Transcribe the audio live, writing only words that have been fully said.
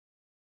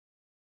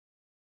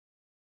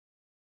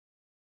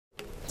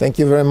Thank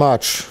you very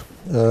much,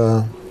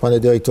 Panie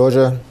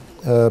Dyrektorze,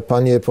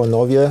 Panie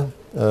Ponowie.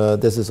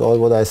 This is all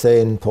what I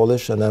say in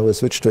Polish, and I will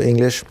switch to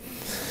English.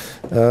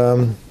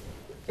 I'm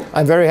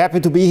very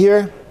happy to be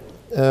here.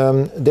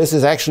 This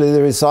is actually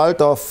the result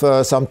of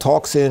some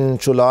talks in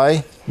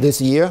July this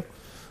year,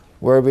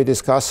 where we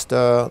discussed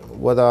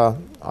whether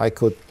I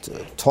could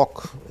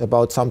talk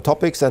about some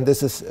topics, and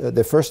this is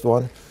the first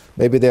one.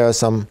 Maybe there are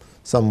some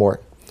more.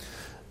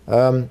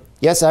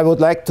 Yes, I would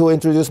like to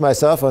introduce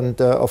myself,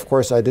 and of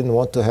course I didn't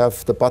want to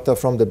have the butter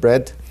from the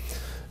bread.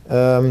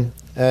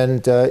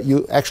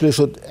 You actually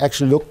should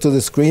look to the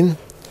screen.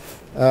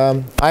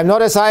 I'm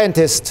not a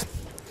scientist,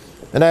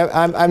 and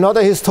I'm not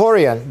a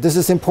historian. This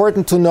is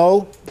important to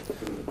know,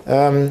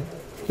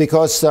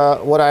 because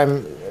what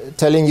I'm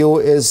telling you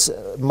is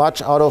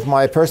much out of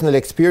my personal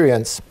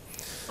experience.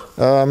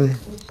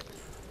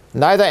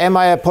 Neither am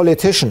I a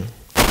politician.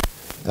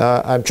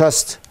 I'm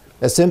just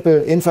a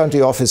simple infantry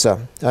officer.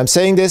 I'm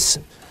saying this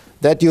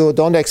that you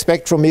don't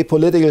expect from me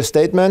political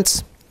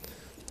statements.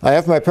 I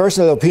have my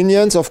personal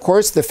opinions, of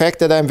course. The fact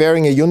that I'm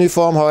wearing a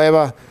uniform,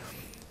 however,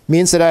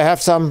 means that I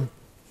have some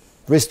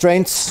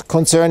restraints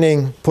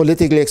concerning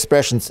political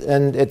expressions.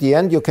 And at the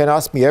end, you can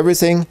ask me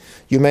everything.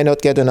 You may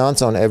not get an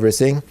answer on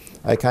everything.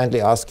 I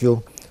kindly ask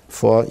you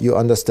for your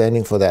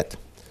understanding for that.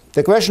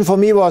 The question for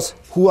me was,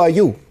 who are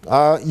you?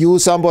 Are you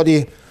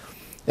somebody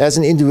as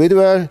an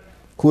individual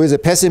who is a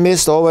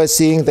pessimist, always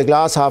seeing the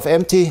glass half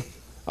empty?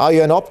 Are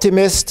you an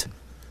optimist,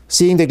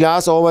 seeing the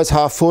glass always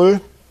half full?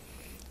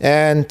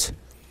 And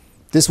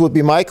this would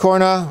be my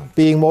corner,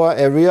 being more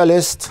a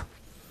realist.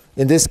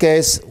 In this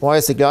case, why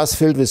is the glass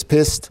filled with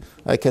piss?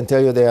 I can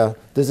tell you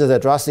this is a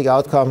drastic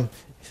outcome.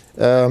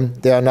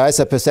 There are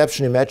nicer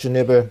perception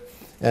imaginable,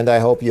 and I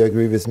hope you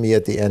agree with me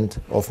at the end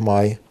of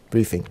my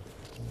briefing.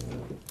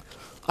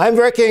 I'm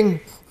working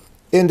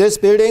in this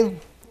building.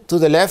 To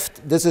the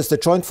left, this is the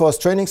Joint Force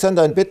Training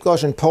Center in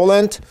Bydgoszczy in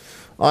Poland.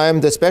 I am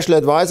the special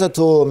advisor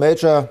to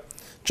Major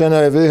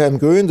General Wilhelm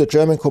Grün, the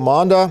German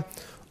commander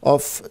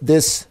of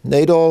this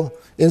NATO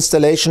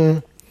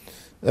installation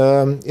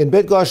in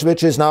Bydgoszczy,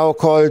 which is now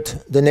called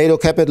the NATO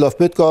capital of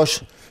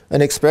Bydgoszczy,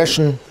 an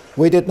expression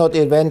we did not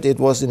invent. It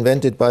was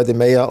invented by the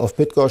mayor of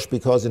Bydgoszczy,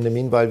 because in the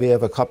meanwhile we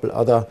have a couple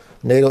other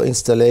NATO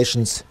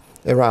installations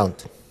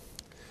around.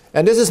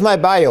 And this is my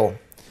bio.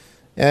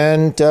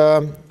 And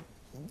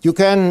you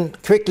can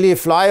quickly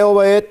fly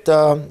over it.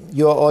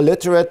 You're all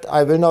literate.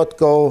 I will not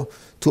go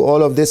to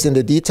all of this in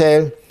the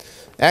detail.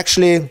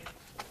 Actually,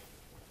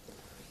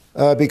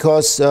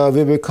 because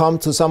we will come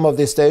to some of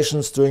these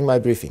stations during my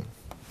briefing.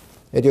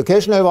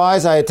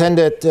 Educational-wise, I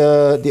attended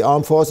the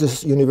Armed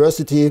Forces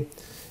University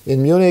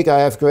in Munich.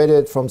 I have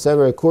graduated from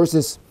several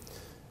courses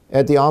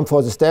at the Armed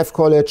Forces Staff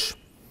College,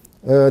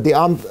 the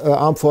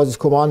Armed Forces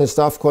Command and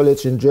Staff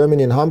College in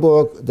Germany, in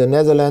Hamburg, the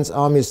Netherlands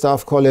Army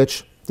Staff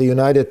College, the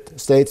United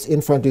States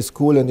Infantry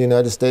School, and the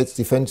United States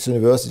Defense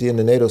University and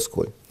the NATO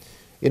School.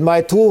 In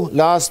my two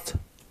last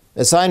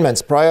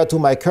assignments, prior to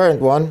my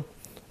current one,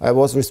 I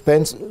was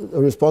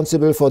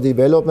responsible for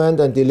development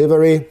and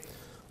delivery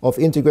of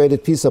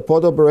integrated peace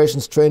support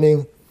operations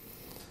training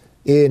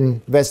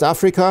in West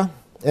Africa,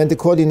 and the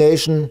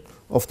coordination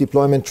of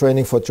deployment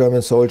training for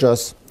German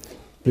soldiers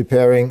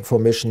preparing for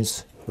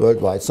missions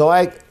worldwide. So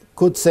I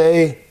could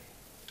say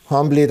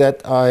humbly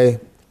that I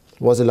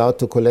was allowed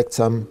to collect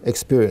some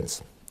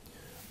experience.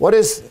 What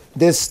is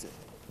this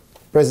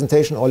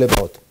presentation all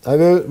about? I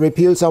will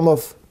repeal some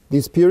of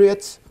these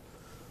periods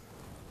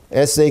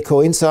as they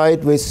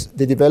coincide with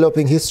the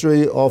developing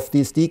history of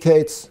these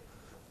decades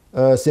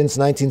since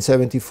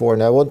 1974.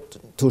 And I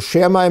want to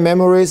share my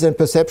memories and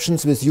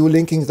perceptions with you,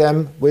 linking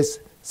them with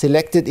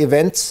selected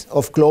events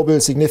of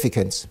global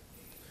significance.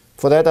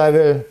 For that, I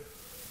will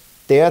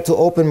dare to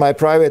open my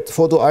private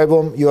photo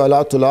album. You are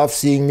allowed to laugh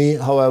seeing me,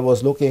 how I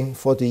was looking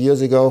 40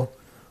 years ago.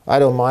 I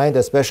don't mind,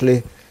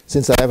 especially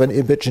since I have an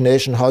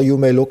imagination how you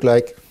may look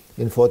like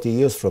in 40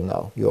 years from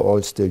now. You're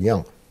all still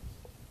young.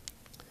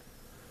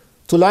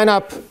 To line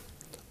up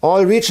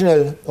all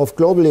regional of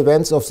global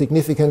events of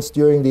significance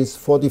during these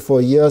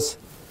 44 years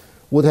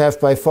would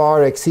have by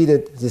far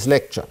exceeded this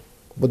lecture.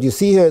 What you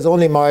see here is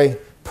only my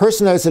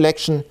personal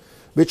selection,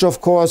 which of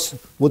course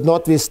would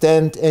not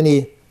withstand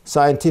any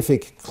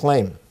scientific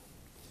claim.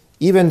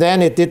 Even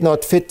then, it did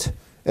not fit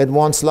at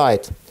one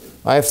slide.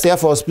 I have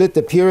therefore split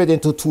the period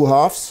into two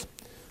halves,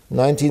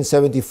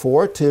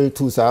 1974 till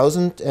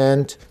 2000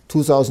 and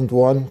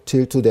 2001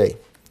 till today.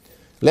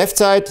 Left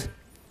side,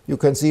 you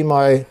can see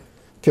my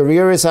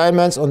career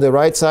assignments. On the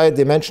right side,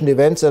 the mentioned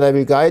events that I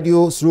will guide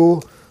you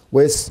through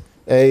with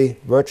a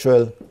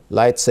virtual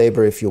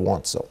lightsaber if you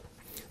want so.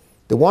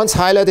 The ones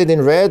highlighted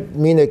in red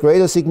mean a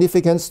greater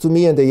significance to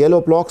me, and the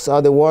yellow blocks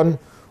are the one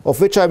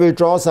of which I will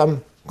draw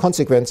some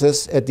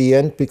consequences at the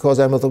end, because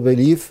I'm of the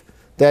belief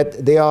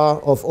that they are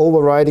of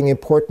overriding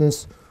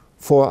importance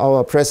for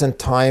our present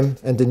time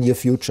and the near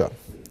future.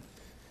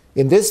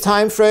 In this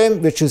time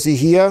frame, which you see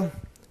here,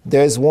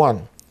 there is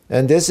one.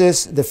 And this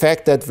is the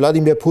fact that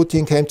Vladimir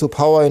Putin came to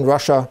power in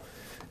Russia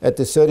at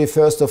the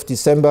 31st of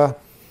December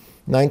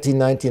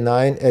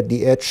 1999 at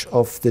the edge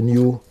of the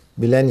new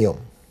millennium.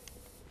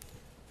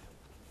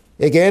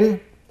 Again,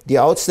 the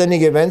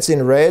outstanding events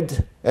in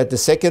red at the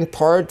second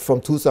part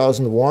from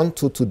 2001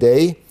 to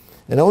today,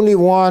 and only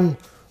one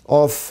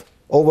of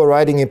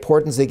overriding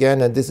importance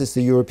again, and this is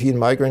the European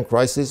migrant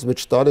crisis,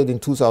 which started in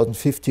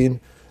 2015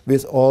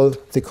 with all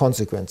the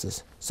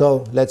consequences.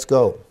 So let's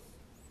go.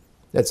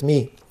 That's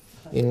me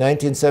in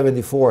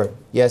 1974.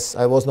 Yes,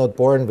 I was not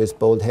born with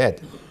bald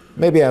head.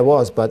 Maybe I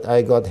was, but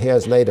I got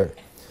hairs later.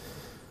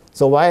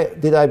 So why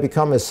did I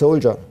become a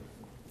soldier?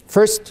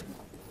 First,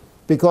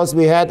 because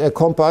we had a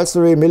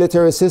compulsory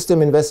military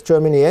system in West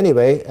Germany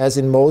anyway, as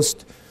in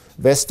most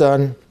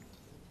Western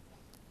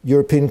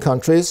European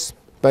countries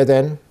by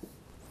then.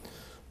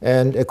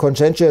 And a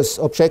conscientious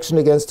objection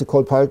against the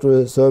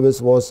compulsory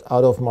service was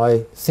out of my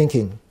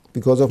thinking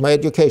because of my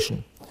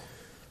education.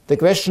 The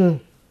question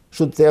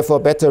should therefore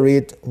better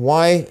read,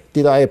 why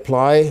did I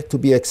apply to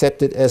be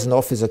accepted as an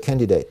officer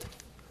candidate?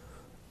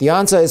 The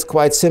answer is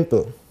quite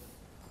simple.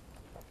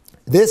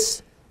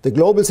 This, the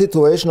global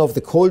situation of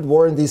the Cold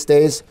War in these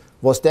days,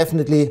 was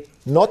definitely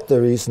not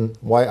the reason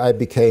why I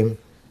became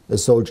a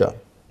soldier.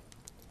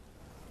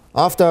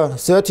 After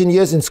 13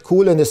 years in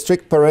school and a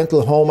strict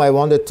parental home, I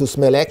wanted to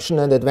smell action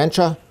and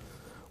adventure,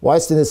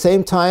 whilst in the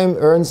same time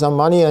earn some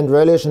money and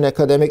relish in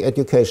academic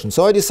education.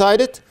 So I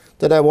decided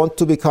that I want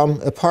to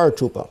become a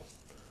paratrooper.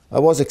 I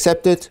was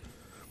accepted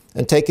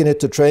and taken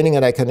into training,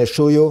 and I can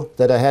assure you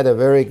that I had a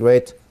very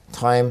great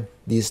time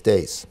these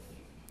days.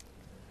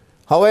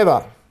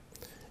 However,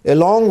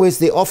 along with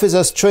the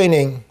officer's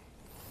training,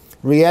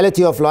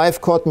 reality of life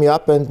caught me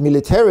up, and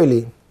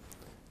militarily,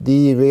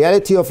 the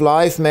reality of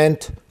life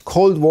meant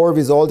Cold War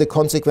with all the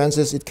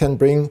consequences it can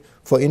bring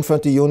for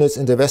infantry units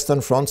in the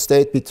Western Front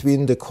state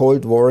between the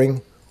Cold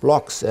Warring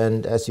blocks.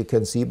 And as you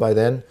can see by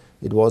then,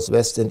 it was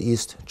West and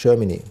East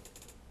Germany.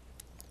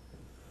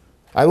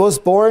 I was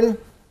born,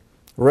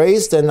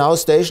 raised, and now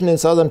stationed in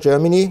southern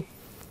Germany,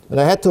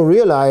 and I had to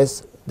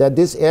realize that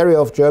this area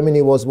of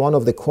Germany was one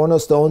of the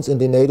cornerstones in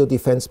the NATO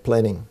defense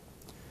planning.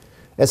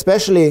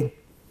 Especially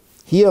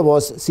here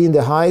was seen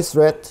the high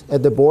threat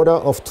at the border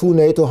of two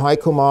NATO high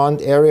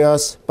command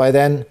areas, by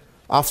then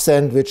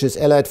AFCENT, which is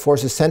Allied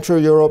Forces Central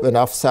Europe, and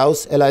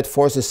AFSouth, Allied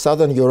Forces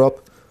Southern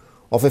Europe,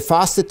 of a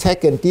fast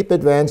attack and deep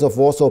advance of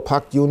Warsaw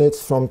Pact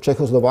units from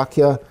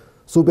Czechoslovakia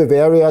through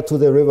Bavaria to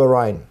the River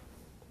Rhine.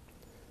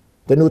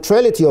 The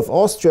neutrality of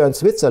Austria and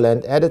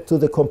Switzerland added to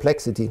the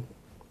complexity.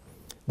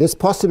 This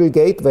possible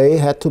gateway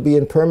had to be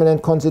in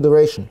permanent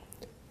consideration.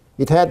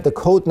 It had the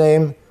code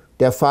name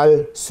Der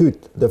Fall Süd,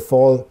 the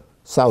fall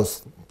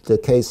south, the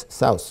case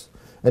south.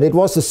 And it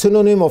was a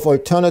synonym of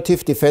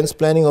alternative defense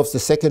planning of the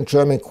Second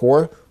German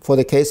Corps for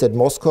the case that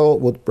Moscow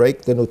would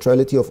break the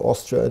neutrality of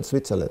Austria and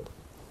Switzerland.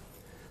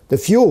 The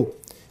view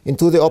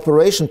into the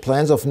operation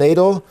plans of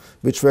NATO,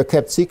 which were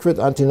kept secret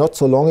until not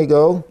so long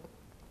ago,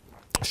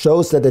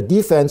 shows that the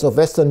defense of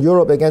Western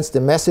Europe against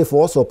the massive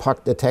Warsaw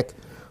Pact attack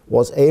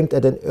was aimed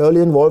at an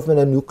early involvement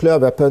in nuclear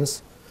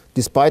weapons,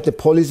 despite the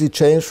policy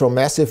change from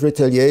massive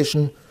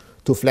retaliation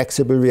to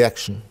flexible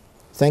reaction.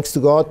 Thanks to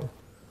God,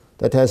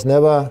 that has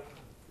never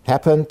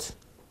happened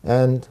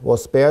and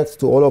was spared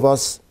to all of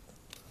us.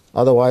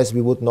 Otherwise,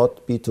 we would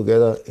not be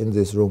together in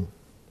this room.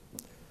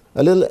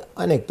 A little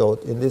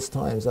anecdote in these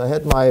times. I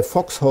had my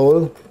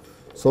foxhole,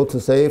 so to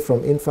say,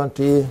 from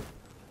infantry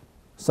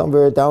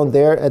somewhere down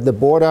there at the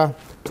border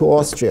to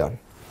Austria.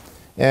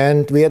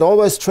 And we had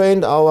always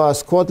trained our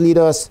squad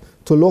leaders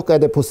to look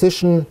at the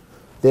position,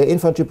 the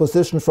infantry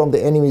position from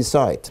the enemy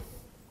side.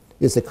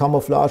 Is the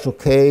camouflage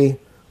okay?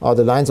 Are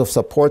the lines of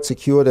support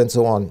secured, and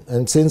so on.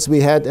 And since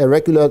we had a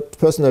regular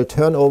personnel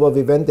turnover,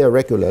 we went there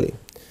regularly.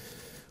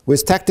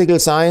 With tactical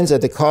signs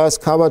at the cars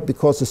covered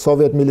because the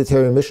Soviet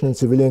military mission in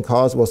civilian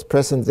cars was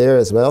present there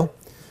as well,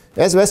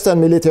 as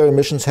Western military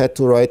missions had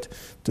to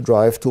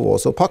drive to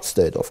Warsaw Pact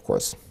state, of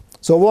course.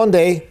 So one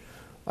day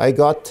I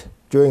got,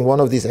 during one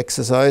of these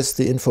exercises,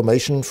 the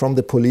information from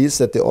the police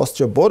that the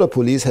Austrian border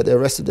police had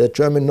arrested a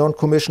German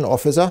non-commissioned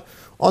officer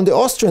on the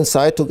Austrian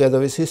side together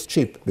with his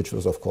jeep, which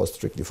was of course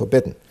strictly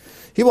forbidden.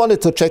 He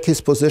wanted to check his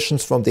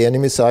positions from the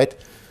enemy side.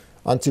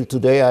 Until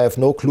today, I have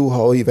no clue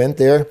how he went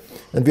there,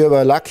 and we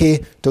were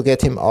lucky to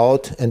get him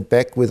out and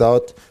back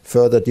without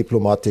further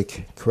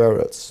diplomatic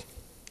quarrels.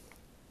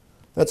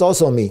 That's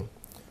also me.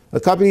 A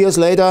couple of years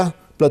later,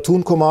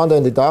 platoon commander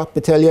in the Dark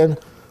Battalion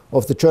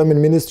of the German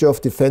Ministry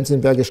of Defense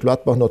in Bergisch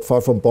Gladbach, not far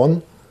from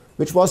Bonn,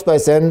 which was by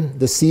then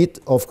the seat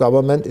of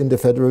government in the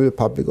Federal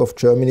Republic of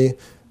Germany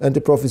and the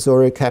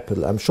provisorial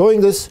capital. I'm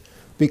showing this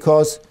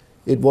because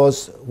it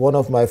was one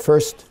of my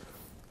first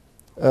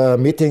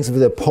meetings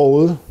with a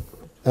Pole,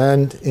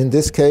 and in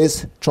this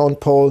case, John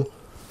Paul,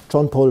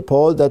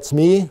 that's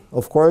me,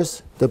 of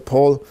course. The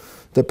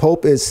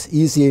Pope is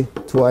easy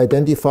to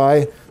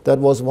identify. That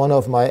was one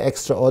of my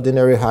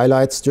extraordinary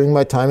highlights during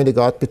my time in the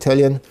Guard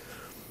Battalion,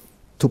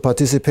 to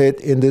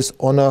participate in this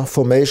honor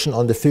formation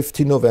on the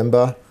 15th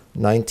November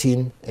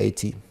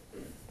 1980.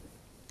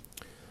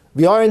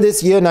 We are in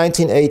this year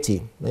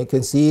 1980. You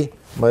can see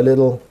my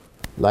little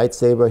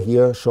lightsaber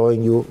here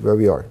showing you where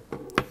we are.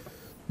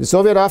 The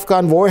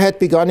Soviet-Afghan War had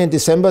begun in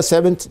December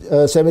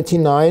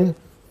 1979.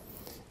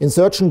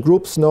 Insurgent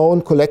groups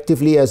known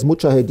collectively as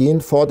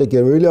Mujahideen fought a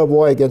guerrilla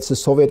war against the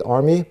Soviet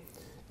Army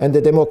and the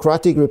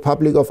Democratic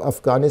Republic of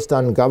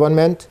Afghanistan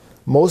government,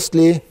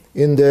 mostly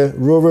in the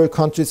rural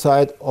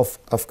countryside of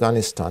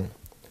Afghanistan.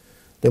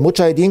 The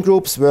Mujahideen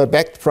groups were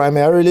backed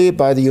primarily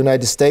by the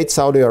United States,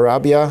 Saudi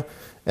Arabia,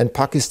 and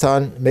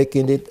Pakistan,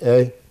 making it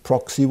a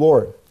proxy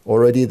war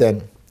already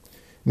then.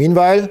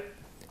 Meanwhile,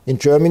 in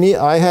Germany,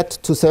 I had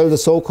to sell the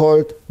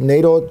so-called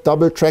NATO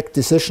double-track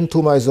decision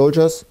to my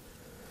soldiers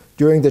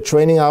during the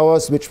training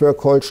hours, which were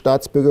called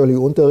Staatsbürgerlicher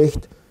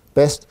Unterricht,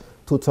 best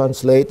to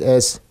translate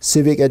as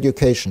civic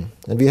education.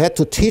 And we had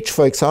to teach,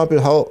 for example,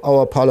 how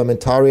our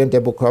parliamentarian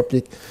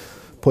democratic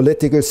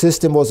political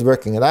system was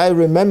working. And I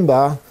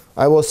remember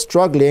I was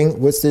struggling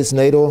with this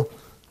NATO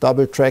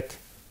double-track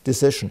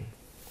decision.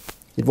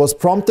 It was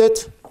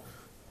prompted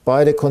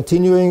by the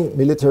continuing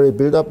military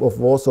buildup of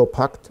Warsaw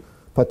Pact,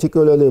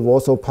 particularly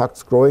Warsaw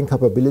Pact's growing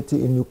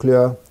capability in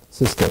nuclear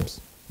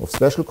systems. Of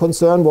special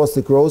concern was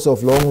the growth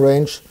of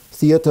long-range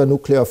theater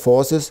nuclear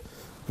forces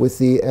with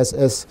the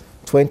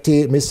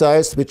SS-20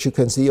 missiles, which you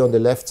can see on the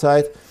left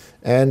side,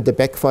 and the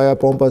backfire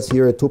bombers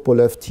here at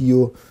Tupolev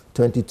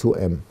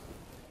Tu-22M.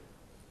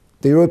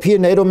 The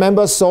European NATO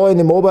members saw in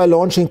the mobile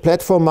launching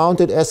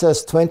platform-mounted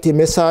SS-20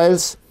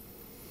 missiles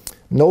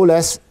no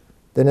less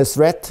than a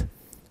threat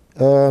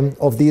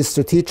of these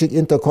strategic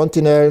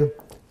intercontinental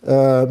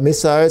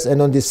missiles,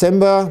 and on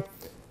December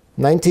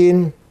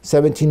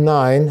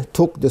 1979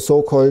 took the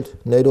so-called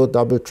NATO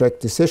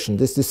double-track decision.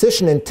 This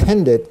decision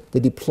intended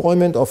the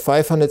deployment of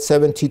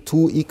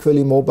 572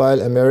 equally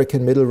mobile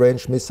American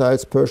middle-range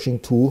missiles, Pershing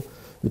II,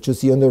 which you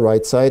see on the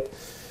right side,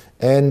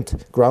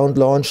 and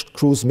ground-launched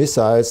cruise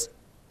missiles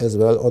as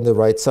well on the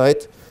right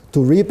side,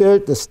 to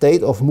rebuild the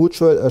state of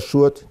mutual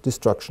assured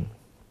destruction.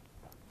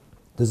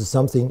 This is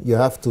something you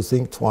have to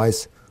think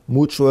twice,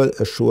 mutual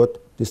assured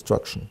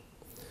destruction.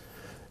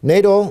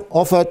 NATO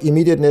offered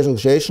immediate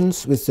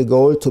negotiations with the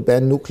goal to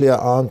ban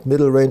nuclear-armed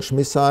middle-range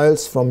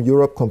missiles from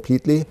Europe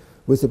completely,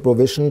 with the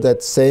provision that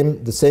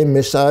the same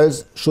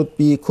missiles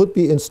could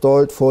be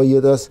installed 4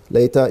 years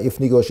later if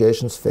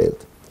negotiations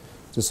failed.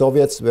 The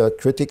Soviets were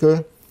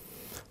critical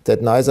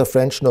that neither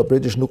French nor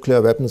British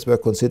nuclear weapons were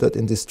considered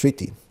in this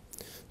treaty.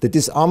 The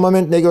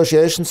disarmament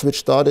negotiations, which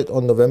started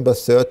on November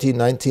 30,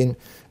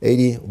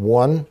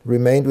 1981,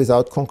 remained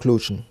without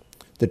conclusion.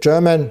 The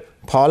German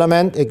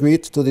parliament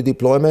agreed to the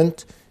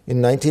deployment in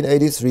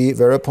 1983,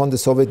 whereupon the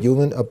Soviet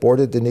Union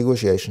aborted the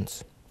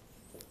negotiations.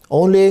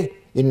 Only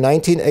in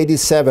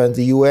 1987,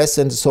 the US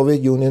and the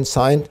Soviet Union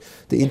signed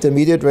the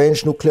Intermediate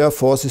Range Nuclear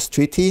Forces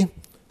Treaty,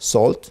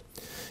 SALT,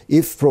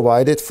 if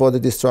provided for the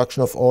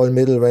destruction of all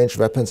middle-range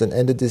weapons, and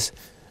ended this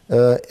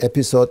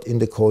episode in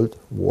the Cold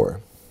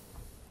War.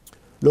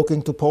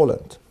 Looking to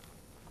Poland.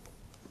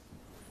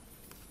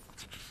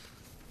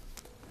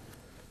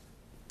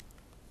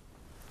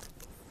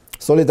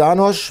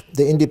 Solidarność,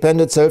 the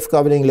independent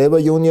self-governing labor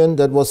union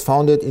that was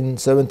founded in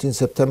 17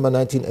 September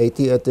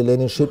 1980 at the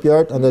Lenin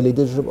shipyard under the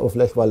leadership of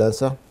Lech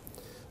Walesa,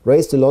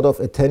 raised a lot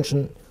of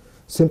attention,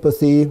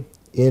 sympathy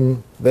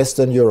in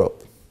Western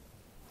Europe.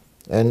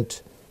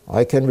 And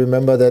I can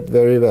remember that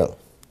very well.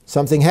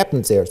 Something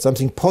happened there,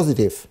 something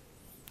positive.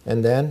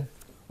 And then,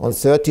 on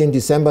 13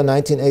 December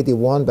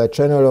 1981, by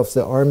General of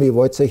the Army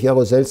Wojciech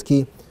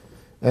Jaruzelski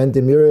and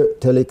the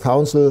Military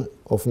Council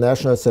of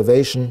National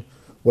Salvation,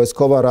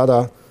 Wojskowa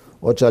Rada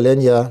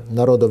Ocalenia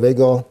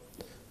Narodowego,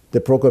 the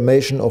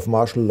proclamation of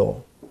martial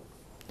law.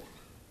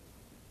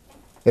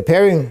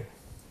 Appearing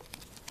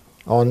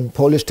on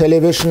Polish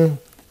television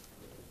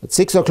at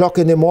 6 o'clock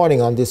in the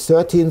morning on this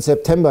 13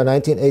 September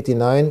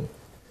 1989,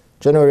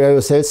 General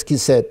Jaruzelski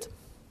said,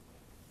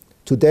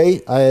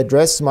 "Today I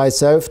address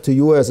myself to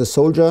you as a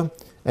soldier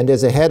and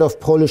as a head of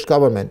Polish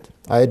government.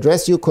 I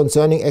address you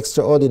concerning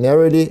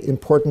extraordinarily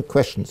important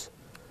questions.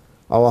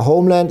 Our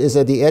homeland is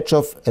at the edge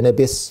of an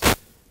abyss.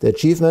 The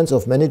achievements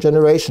of many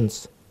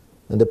generations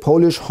and the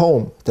Polish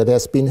home that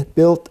has been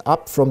built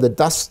up from the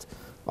dust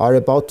are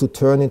about to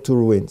turn into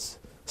ruins.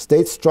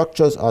 State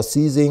structures are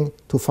ceasing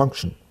to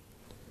function."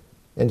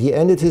 And he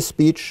ended his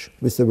speech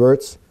with the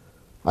words,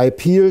 "I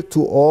appeal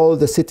to all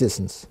the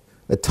citizens.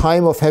 A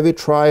time of heavy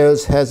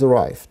trials has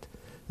arrived,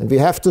 and we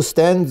have to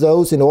stand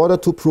those in order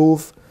to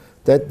prove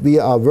that we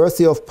are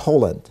worthy of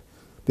Poland.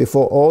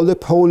 Before all the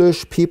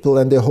Polish people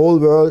and the whole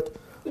world,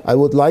 I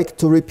would like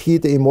to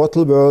repeat the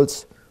immortal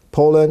words,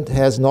 Poland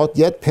has not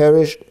yet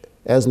perished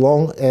as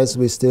long as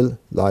we still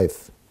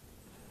live."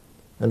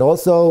 And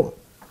also,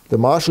 the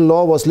martial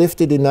law was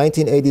lifted in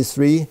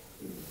 1983.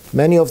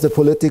 Many of the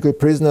political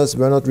prisoners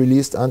were not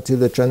released until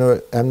the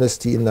general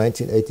amnesty in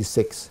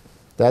 1986.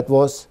 That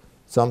was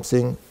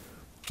something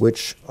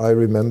which I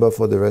remember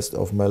for the rest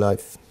of my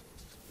life.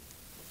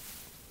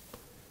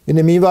 In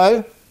the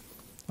meanwhile,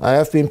 I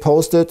have been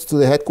posted to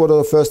the headquarters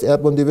of 1st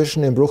Airborne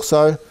Division in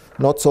Bruchsal,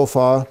 not so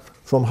far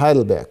from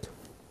Heidelberg.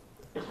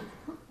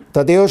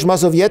 Tadeusz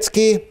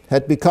Mazowiecki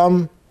had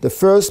become the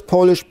first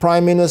Polish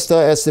prime minister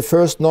as the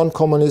first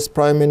non-communist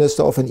prime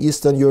minister of an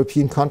Eastern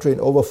European country in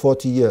over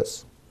 40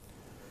 years.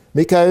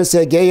 Mikhail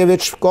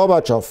Sergeyevich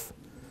Gorbachev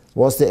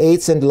was the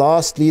 8th and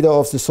last leader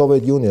of the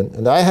Soviet Union.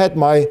 And I had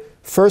my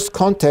first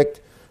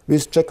contact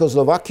with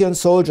Czechoslovakian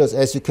soldiers,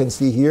 as you can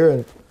see here,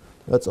 and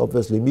that's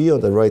obviously me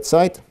on the right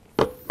side,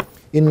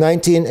 in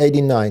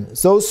 1989.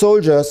 Those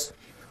soldiers,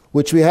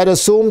 which we had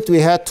assumed we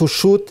had to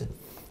shoot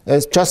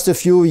as just a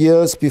few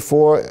years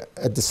before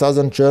at the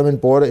southern German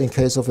border in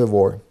case of a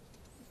war.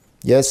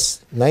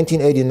 Yes,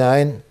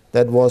 1989,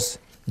 that was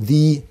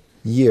the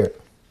year.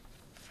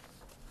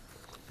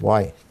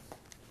 Why?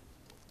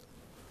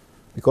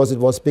 Because it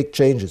was big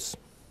changes.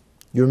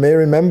 You may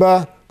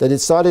remember that it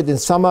started in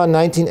summer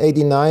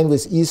 1989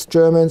 with East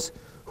Germans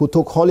who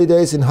took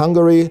holidays in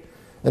Hungary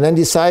and then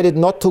decided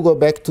not to go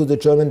back to the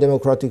German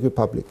Democratic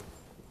Republic.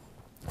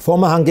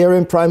 Former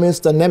Hungarian Prime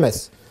Minister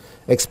Nemes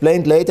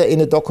explained later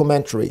in a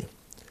documentary,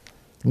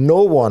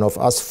 no one of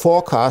us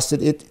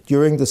forecasted it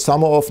during the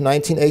summer of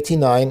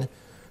 1989.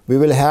 We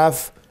will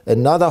have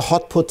another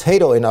hot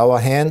potato in our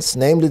hands,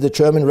 namely the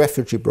German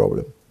refugee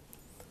problem.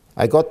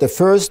 I got the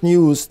first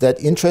news that,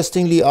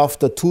 interestingly,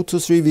 after 2 to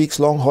 3 weeks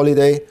long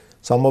holiday,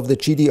 some of the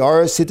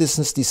GDR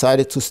citizens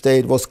decided to stay.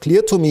 It was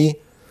clear to me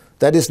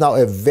that is now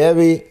a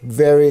very,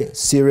 very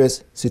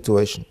serious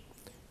situation.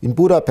 In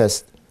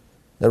Budapest,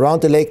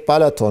 around the Lake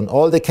Balaton,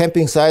 all the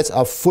camping sites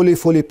are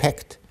fully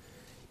packed.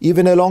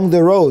 Even along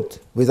the road,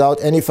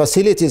 without any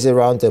facilities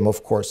around them,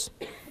 of course.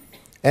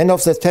 End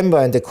of September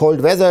and the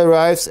cold weather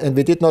arrives and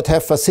we did not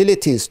have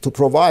facilities to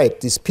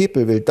provide. These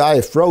people will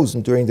die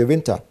frozen during the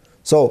winter.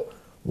 So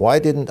why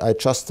didn't I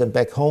just send them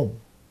back home?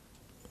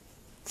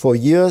 For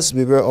years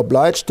we were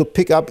obliged to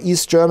pick up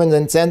East Germans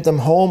and send them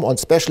home on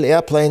special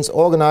airplanes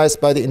organized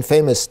by the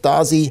infamous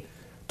Stasi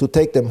to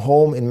take them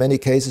home, in many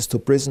cases to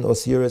prison or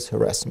serious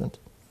harassment.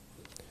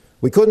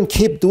 We couldn't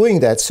keep doing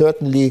that,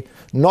 certainly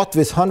not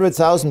with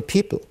 100,000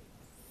 people.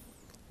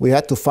 We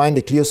had to find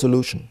a clear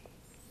solution.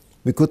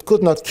 We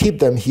could not keep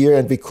them here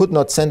and we could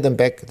not send them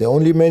back. The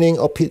only remaining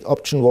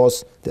option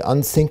was the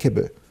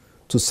unthinkable,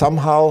 to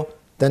somehow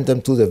send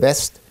them to the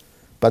West.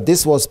 But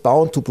this was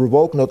bound to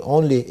provoke not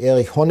only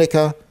Erich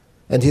Honecker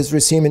and his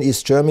regime in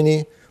East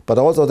Germany, but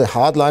also the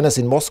hardliners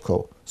in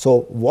Moscow.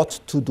 So what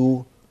to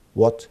do,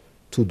 what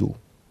to do?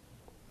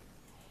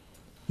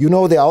 You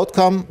know the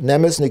outcome.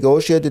 Nemes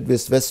negotiated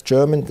with West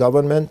German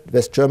government.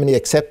 West Germany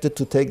accepted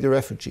to take the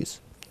refugees.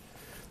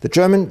 The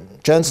German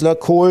Chancellor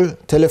Kohl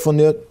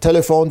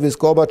telephoned with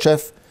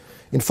Gorbachev,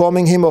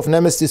 informing him of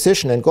Nemes'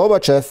 decision. And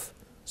Gorbachev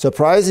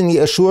surprisingly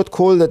assured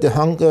Kohl that the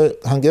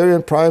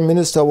Hungarian Prime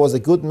Minister was a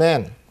good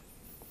man.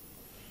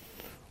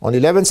 On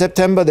 11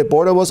 September, the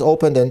border was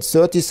opened and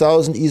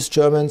 30,000 East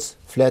Germans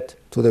fled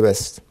to the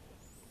West.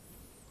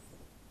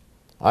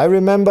 I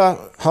remember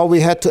how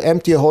we had to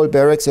empty a whole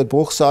barracks at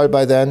Bruchsal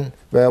by then,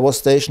 where I was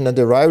stationed, and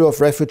the arrival of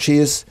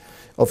refugees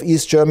of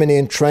East Germany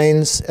in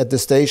trains at the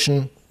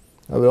station,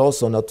 I will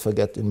also not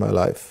forget in my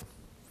life.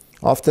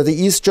 After the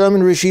East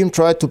German regime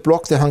tried to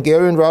block the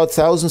Hungarian route,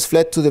 thousands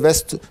fled to the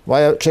west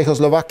via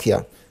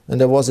Czechoslovakia,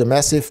 and there was a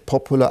massive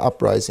popular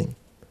uprising.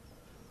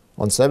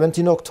 On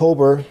 17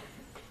 October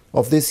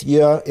of this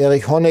year,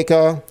 Erich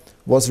Honecker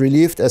was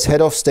relieved as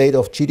head of state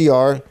of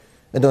GDR,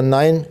 and on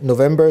 9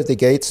 November, the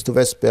gates to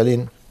West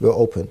Berlin were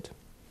opened.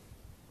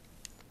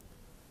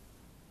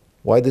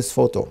 Why this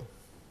photo?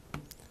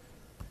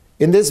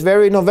 In this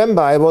very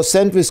November, I was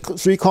sent with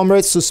 3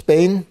 comrades to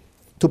Spain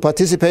to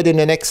participate in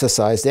an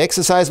exercise. The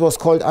exercise was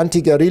called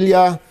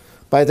Anti-Guerilla,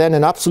 by then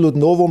an absolute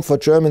novum for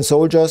German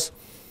soldiers,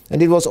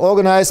 and it was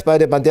organized by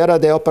the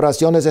Bandera de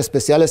Operaciones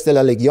Especiales de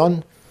la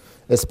Legión,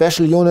 a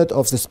special unit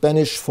of the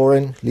Spanish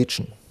Foreign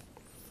Legion.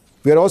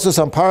 We had also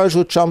some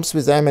parachute jumps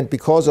with them, and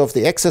because of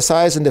the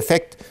exercise and the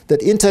fact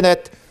that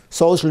internet,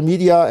 social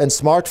media and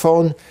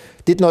smartphone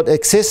did not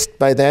exist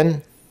by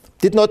then,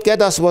 did not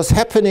get us what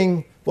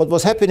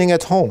was happening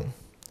at home.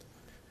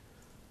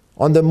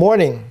 On the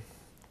morning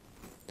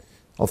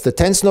of the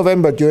 10th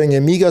November, during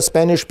a meager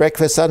Spanish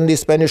breakfast, suddenly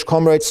Spanish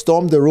comrades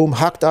stormed the room,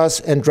 hugged us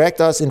and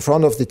dragged us in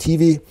front of the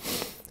TV,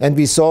 and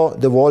we saw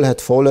the wall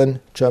had fallen,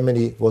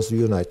 Germany was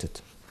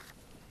reunited.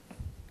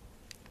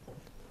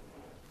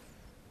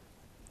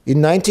 In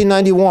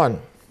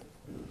 1991,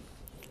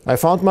 I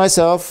found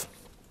myself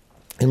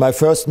in my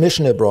first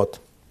mission abroad.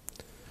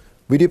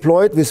 We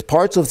deployed with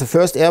parts of the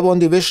 1st Airborne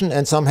Division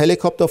and some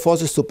helicopter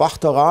forces to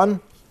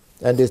Bakhtaran,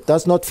 and it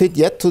does not fit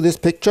yet to this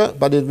picture,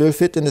 but it will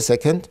fit in a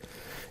second,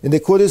 in the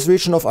Kurdish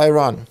region of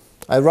Iran.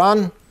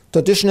 Iran,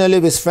 traditionally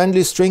with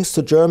friendly strings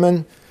to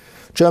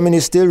Germany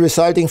still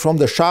resulting from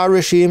the Shah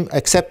regime,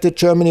 accepted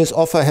Germany's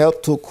offer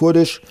help to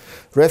Kurdish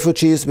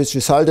refugees, which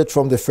resulted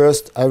from the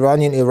first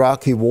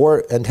Iranian-Iraqi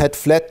war, and had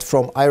fled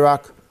from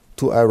Iraq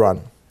to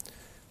Iran.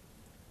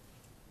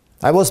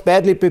 I was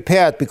badly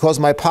prepared because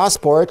my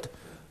passport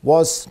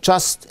was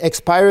just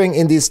expiring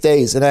in these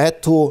days, and I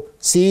had to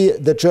see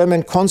the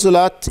German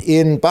consulate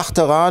in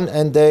Bakhtaran,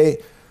 and they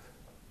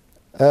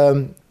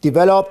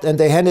developed and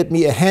they handed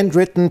me a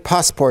handwritten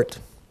passport.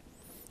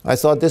 I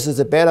thought this is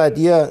a bad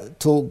idea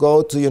to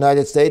go to the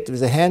United States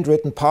with a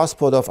handwritten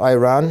passport of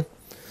Iran,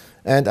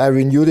 and I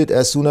renewed it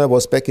as soon as I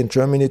was back in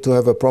Germany to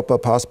have a proper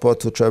passport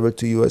to travel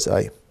to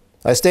USA.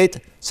 I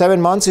stayed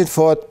 7 months in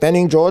Fort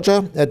Benning,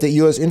 Georgia, at the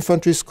U.S.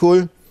 Infantry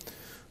School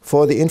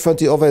for the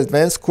Infantry of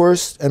Advanced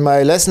course, and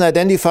my lesson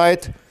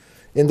identified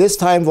in this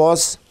time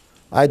was,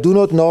 I do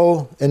not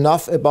know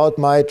enough about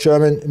my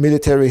German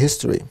military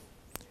history.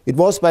 It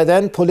was by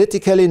then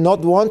politically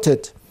not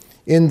wanted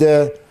in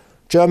the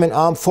German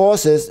armed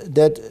forces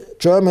that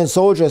German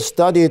soldiers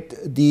studied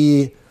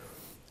the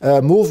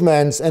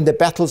movements and the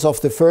battles of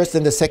the First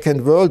and the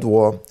Second World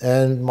War.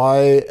 And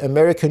my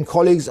American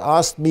colleagues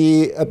asked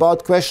me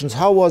about questions.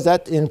 How was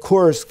that in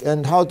Kursk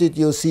and how did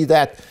you see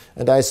that?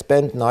 And I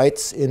spent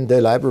nights in the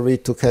library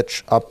to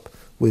catch up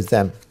with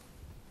them.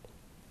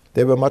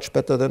 They were much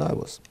better than I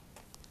was.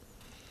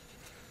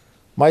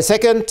 My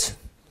second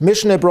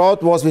mission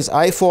abroad was with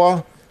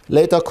I4,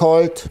 later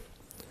called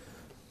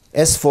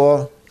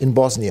S4 in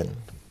Bosnian.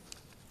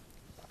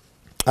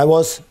 I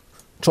was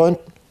Joint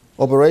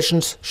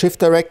Operations Shift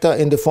Director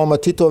in the former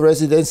Tito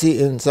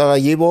residency in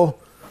Sarajevo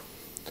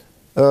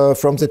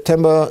from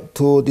September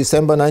to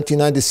December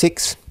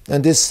 1996.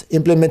 And this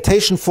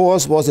implementation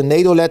force was a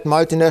NATO-led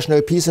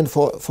multinational peace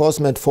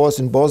enforcement force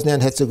in Bosnia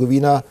and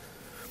Herzegovina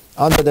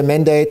under the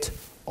mandate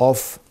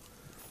of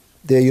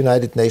the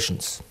United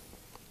Nations.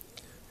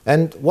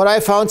 And what I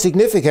found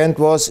significant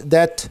was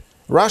that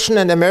Russian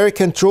and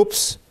American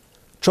troops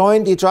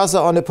joined each other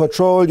on a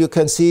patrol. You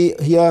can see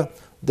here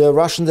the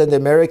Russians and the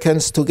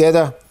Americans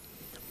together.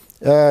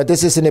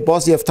 This is in the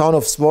Bosniean town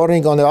of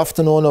Zvornik on the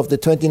afternoon of the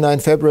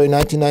 29th February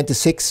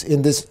 1996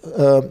 in this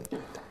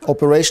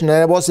operation. And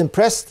I was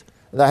impressed,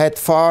 and I had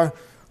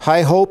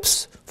high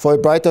hopes for a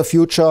brighter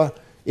future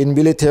in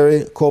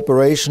military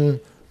cooperation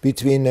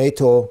between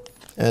NATO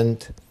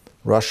and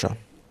Russia.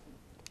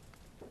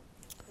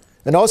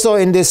 And also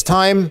in this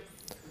time,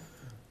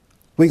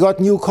 we got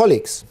new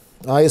colleagues.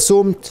 I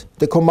assumed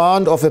the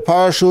command of a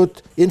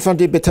parachute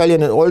infantry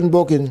battalion in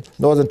Oldenburg in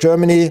northern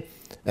Germany,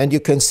 and you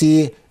can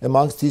see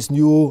amongst these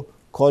new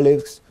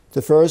colleagues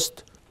the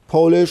first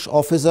Polish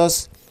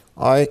officers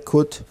I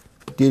could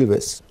deal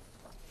with.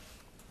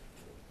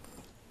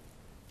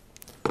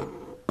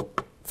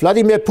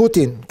 Vladimir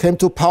Putin came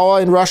to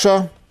power in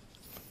Russia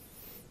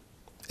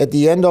at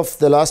the end of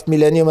the last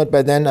millennium, and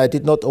by then I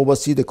did not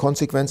oversee the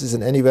consequences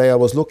in any way. I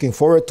was looking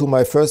forward to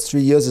my first 3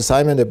 years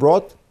assignment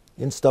abroad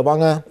in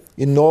Stavanger,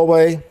 in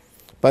Norway,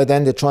 by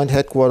then the joint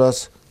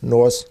headquarters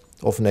north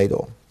of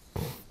NATO.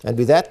 And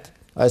with that,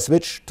 I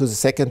switched to the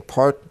second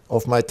part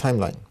of my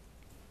timeline.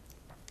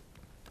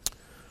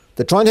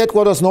 The joint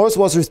headquarters north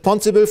was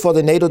responsible for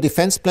the NATO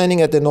defense planning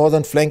at the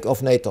northern flank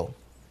of NATO,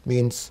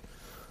 means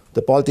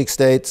the Baltic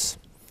states,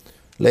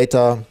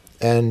 later,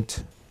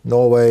 and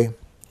Norway,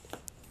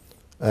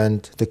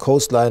 and the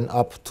coastline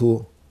up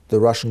to the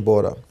Russian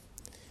border.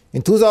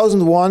 In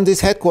 2001,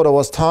 this headquarters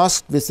was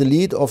tasked with the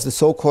lead of the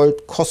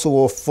so-called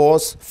Kosovo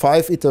Force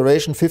 5th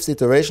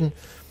iteration,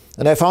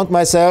 and I found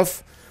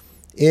myself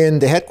in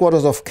the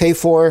headquarters of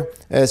K4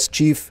 as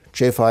Chief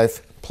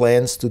J5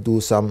 plans to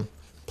do some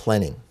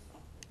planning.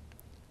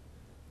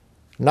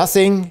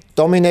 Nothing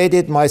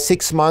dominated my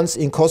 6 months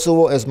in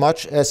Kosovo as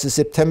much as the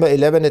September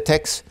 11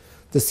 attacks,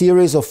 the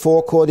series of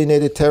 4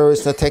 coordinated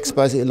terrorist attacks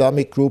by the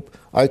Islamic group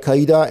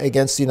Al-Qaeda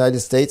against the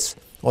United States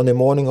on the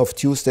morning of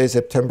Tuesday,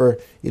 September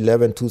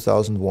 11,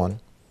 2001.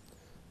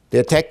 The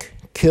attack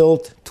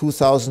killed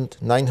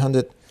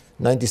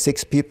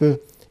 2,996 people,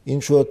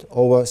 injured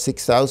over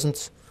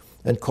 6,000,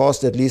 and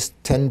caused at least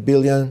 $10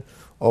 billion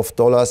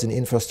in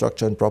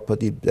infrastructure and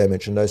property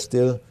damage. And I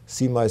still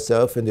see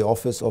myself in the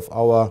office of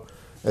our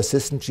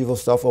Assistant Chief of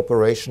Staff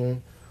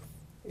Operation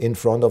in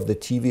front of the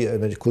TV,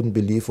 and I couldn't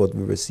believe what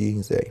we were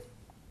seeing there.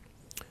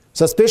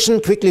 Suspicion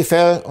quickly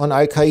fell on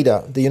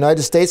Al-Qaeda. The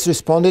United States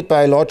responded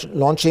by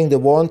launching the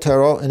war on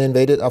terror and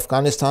invaded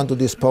Afghanistan to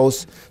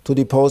depose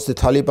the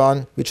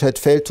Taliban, which had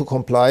failed to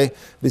comply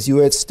with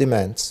US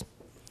demands.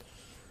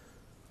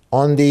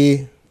 On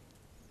the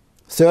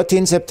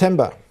 13th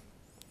September,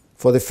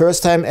 for the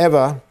first time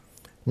ever,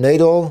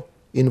 NATO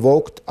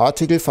invoked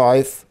Article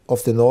 5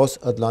 of the North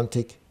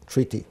Atlantic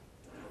Treaty,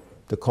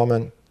 the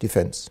Common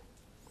Defense.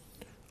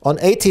 On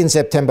 18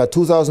 September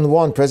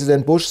 2001,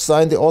 President Bush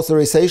signed the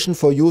authorization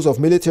for use of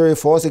military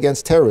force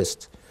against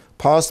terrorists,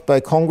 passed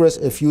by Congress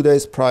a few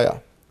days prior.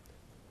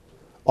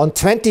 On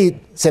 20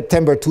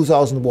 September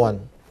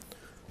 2001,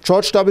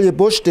 George W.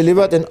 Bush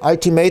delivered an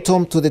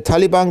ultimatum to the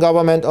Taliban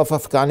government of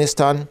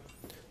Afghanistan,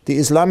 the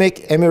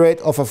Islamic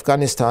Emirate of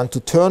Afghanistan, to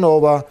turn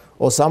over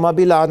Osama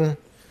bin Laden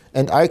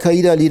and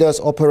Al-Qaeda leaders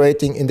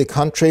operating in the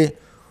country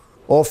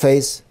or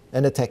face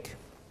an attack.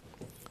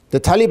 The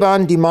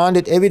Taliban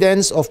demanded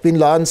evidence of bin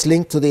Laden's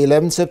link to the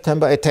 11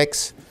 September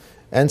attacks,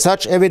 and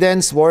such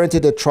evidence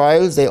warranted a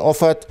trial. They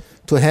offered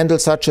to handle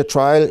such a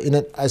trial in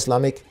an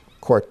Islamic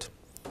court.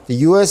 The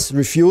US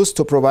refused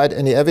to provide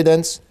any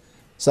evidence.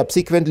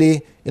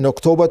 Subsequently, in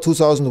October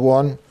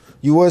 2001,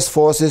 US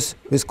forces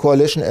with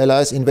coalition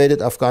allies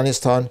invaded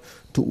Afghanistan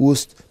to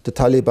oust the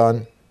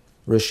Taliban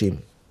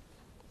regime.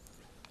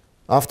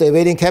 After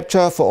evading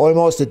capture for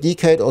almost a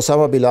decade,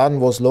 Osama bin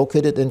Laden was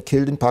located and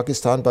killed in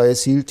Pakistan by a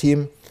SEAL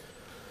team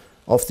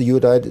of the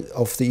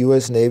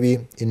US Navy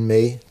in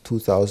May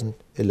 2011.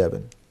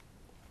 2011.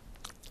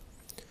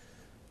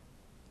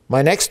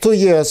 My next 2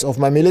 years of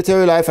my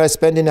military life I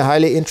spent in a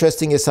highly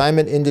interesting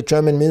assignment in the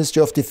German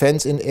Ministry of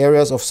Defense in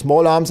areas of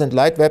small arms and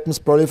light weapons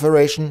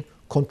proliferation,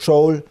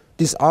 control,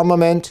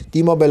 disarmament,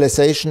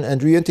 demobilization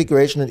and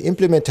reintegration and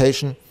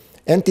implementation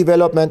and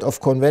development of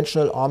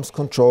conventional arms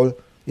control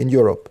in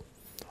Europe.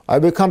 I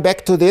will come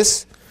back to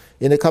this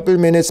in a couple of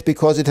minutes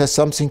because it has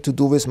something to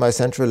do with my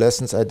central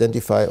lessons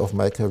identify of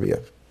my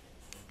career.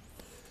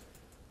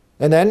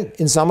 And then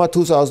in summer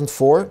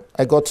 2004,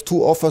 I got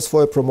 2 offers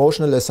for a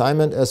promotional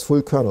assignment as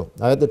full colonel.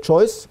 I had the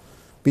choice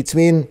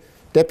between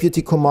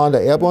Deputy Commander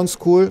Airborne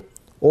School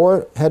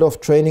or Head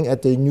of Training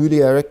at the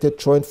newly erected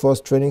Joint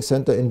Force Training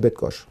Center in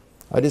Bydgoszczy.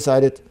 I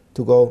decided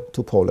to go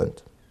to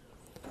Poland.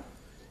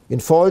 In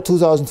fall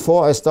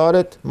 2004, I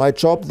started my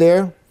job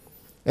there,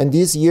 and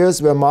these years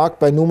were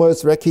marked by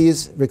numerous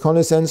recce's,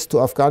 reconnaissance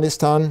to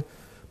Afghanistan,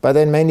 by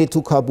then mainly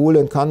to Kabul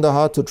and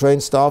Kandahar to train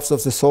staffs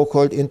of the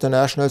so-called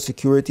International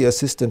Security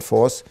Assistance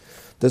Force.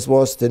 This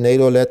was the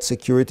NATO-led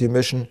security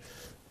mission,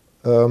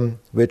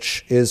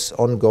 which is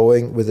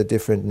ongoing with a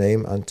different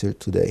name until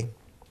today.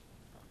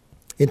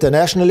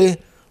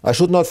 Internationally, I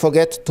should not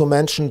forget to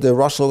mention the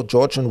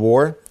Russo-Georgian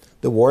War,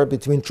 the war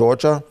between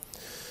Georgia,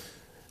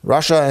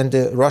 Russia and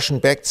the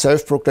Russian-backed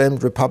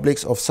self-proclaimed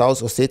republics of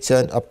South Ossetia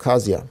and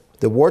Abkhazia.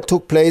 The war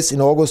took place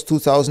in August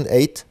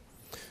 2008,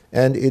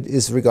 and it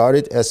is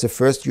regarded as the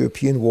first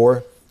European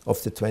war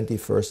of the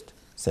 21st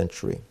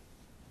century.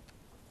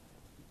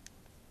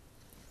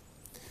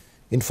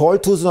 In fall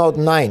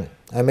 2009,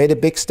 I made a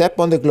big step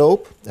on the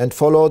globe and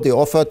followed the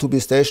offer to be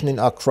stationed in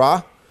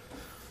Accra,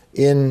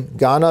 in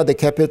Ghana, the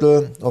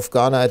capital of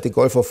Ghana at the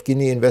Gulf of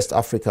Guinea in West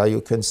Africa.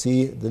 You can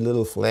see the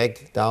little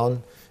flag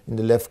down in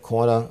the left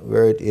corner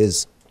where it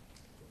is.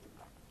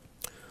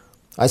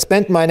 I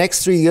spent my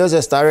next 3 years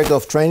as Director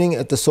of Training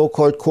at the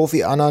so-called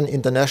Kofi Annan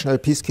International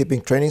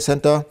Peacekeeping Training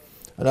Center,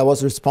 and I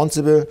was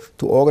responsible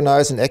to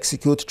organize and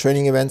execute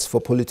training events for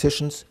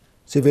politicians,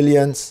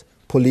 civilians,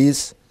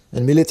 police,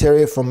 and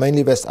military from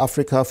mainly West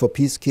Africa for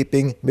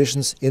peacekeeping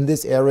missions in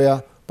this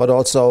area, but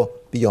also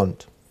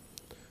beyond.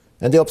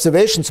 And the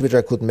observations which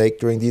I could make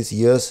during these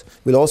years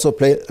will also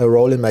play a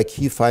role in my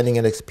key finding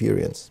and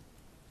experience.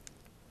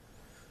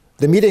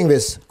 The meeting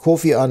with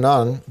Kofi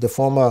Annan, the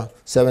former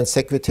 7th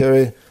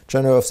Secretary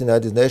General of the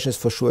United Nations,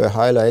 is for sure a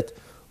highlight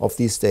of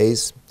these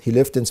days. He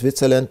lived in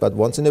Switzerland, but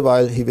once in a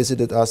while he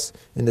visited us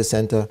in the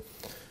center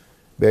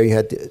where he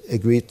had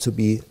agreed to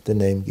be the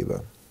name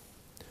giver.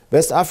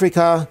 West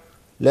Africa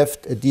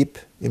left a deep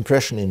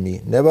impression in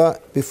me. Never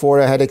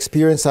before I had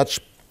experienced such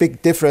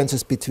big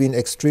differences between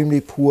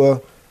extremely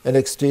poor and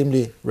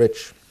extremely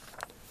rich.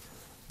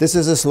 This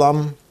is a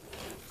slum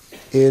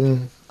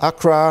in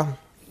Accra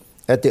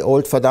at the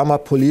old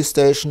Fadama police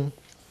station.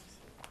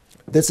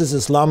 This is a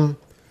slum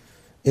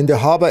in the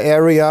harbor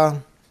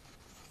area,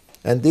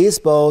 and these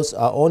boats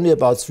are only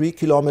about 3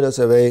 kilometers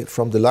away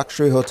from the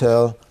luxury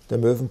hotel, the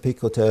Mövenpick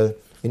Hotel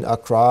in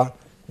Accra,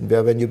 and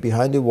where when you're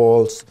behind the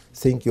walls,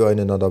 think you're in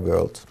another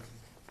world.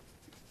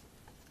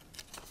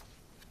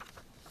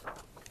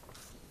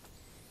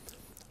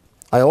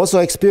 I also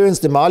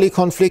experienced the Mali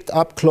conflict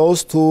up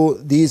close to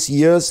these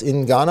years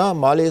in Ghana.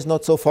 Mali is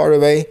not so far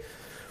away.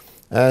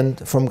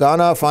 And from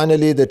Ghana,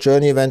 finally, the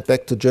journey went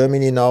back to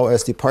Germany now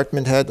as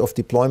department head of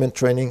deployment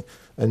training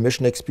and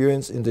mission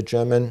experience in the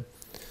German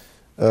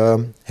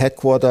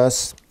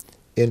headquarters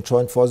in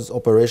Joint Forces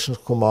Operations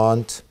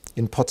Command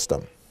in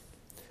Potsdam.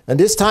 And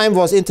this time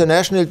was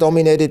internationally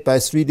dominated by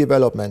 3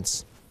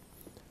 developments.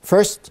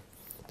 First,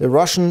 the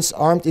Russians'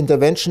 armed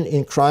intervention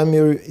in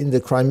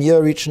the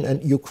Crimea region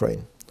and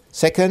Ukraine.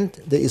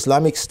 Second, the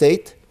Islamic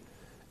State.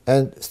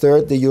 And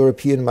third, the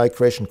European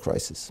migration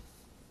crisis.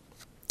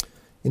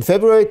 In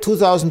February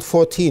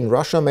 2014,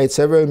 Russia made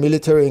several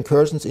military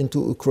incursions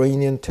into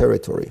Ukrainian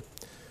territory.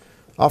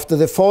 After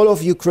the fall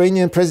of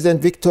Ukrainian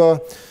President Viktor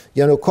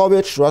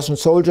Yanukovych, Russian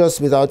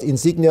soldiers without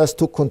insignias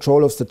took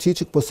control of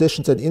strategic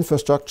positions and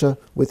infrastructure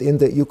within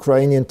the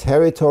Ukrainian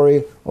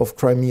territory of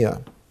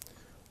Crimea.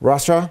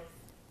 Russia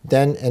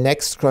then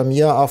annexed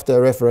Crimea after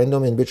a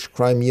referendum in which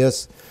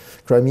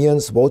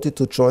Crimeans voted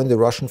to join the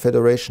Russian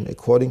Federation,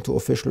 according to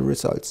official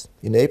results.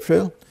 In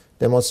April,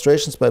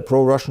 demonstrations by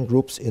pro-Russian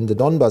groups in the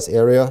Donbas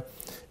area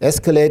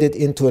escalated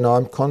into an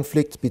armed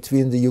conflict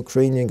between the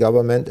Ukrainian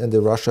government and the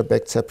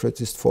Russia-backed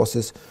separatist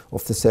forces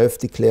of the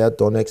self-declared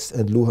Donetsk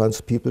and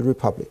Luhansk People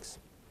Republics.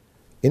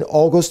 In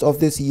August of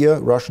this year,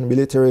 Russian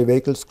military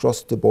vehicles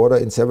crossed the border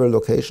in several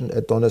locations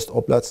at Donetsk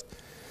Oblast.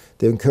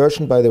 The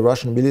incursion by the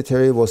Russian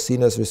military was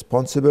seen as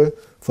responsible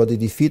for the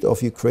defeat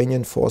of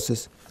Ukrainian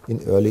forces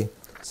in early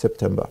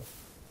September.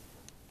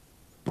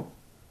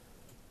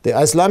 The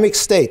Islamic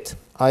State,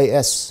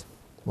 IS,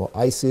 or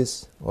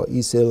ISIS, or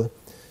ISIL,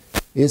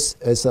 is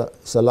a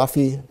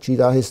Salafi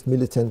jihadist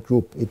militant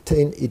group.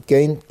 It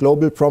gained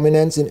global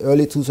prominence in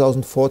early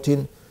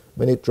 2014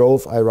 when it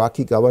drove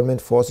Iraqi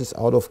government forces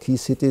out of key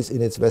cities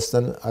in its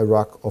western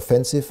Iraq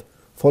offensive,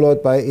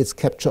 followed by its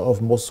capture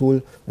of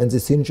Mosul and the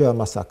Sinjar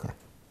massacre.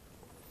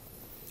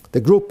 The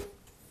group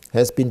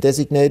has been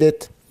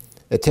designated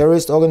a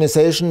terrorist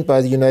organization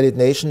by the United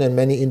Nations and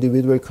many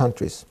individual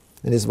countries,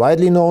 and is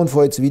widely known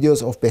for its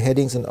videos of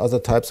beheadings and other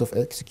types of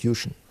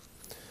execution,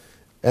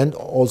 and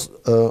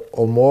also,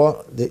 or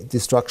more, the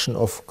destruction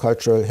of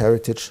cultural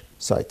heritage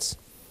sites.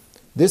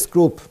 This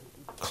group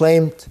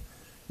claimed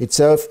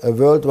itself a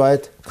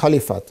worldwide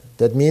caliphate.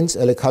 That means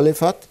a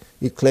caliphate,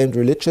 it claimed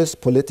religious,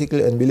 political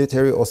and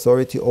military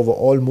authority over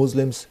all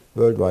Muslims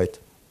worldwide.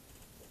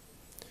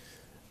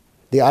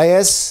 The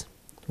IS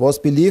was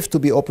believed to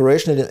be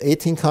operational in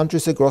 18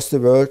 countries across the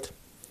world.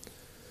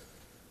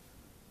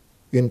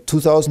 In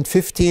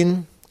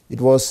 2015,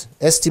 it was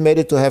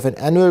estimated to have an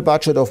annual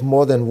budget of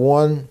more than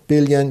 $1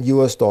 billion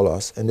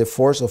and a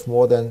force of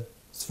more than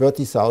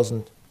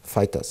 30,000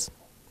 fighters.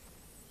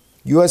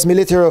 US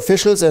military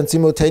officials and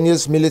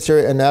simultaneous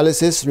military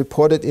analysis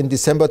reported in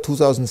December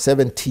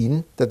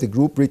 2017 that the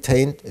group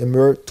retained a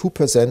mere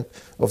 2%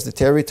 of the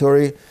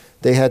territory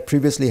they had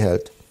previously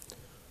held.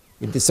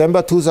 In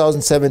December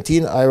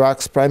 2017,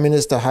 Iraq's Prime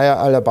Minister Haider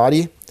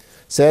al-Abadi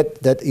said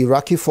that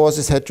Iraqi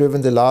forces had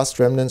driven the last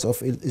remnants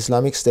of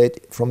Islamic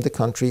State from the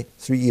country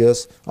 3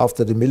 years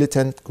after the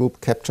militant group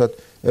captured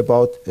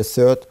about a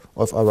third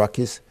of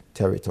Iraqi's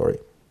territory.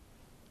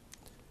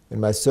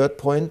 And my third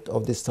point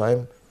of this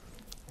time,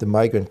 the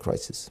migrant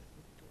crisis.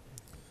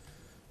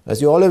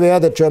 As you're all aware,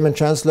 the German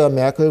Chancellor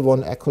Merkel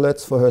won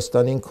accolades for her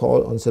stunning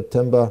call on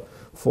September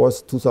 4,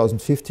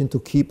 2015 to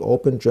keep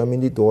open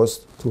Germany's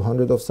doors to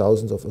hundreds of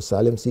thousands of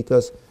asylum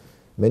seekers,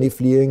 many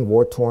fleeing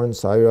war-torn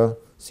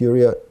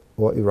Syria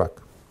or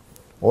Iraq.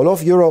 All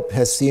of Europe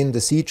has seen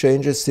the sea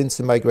changes since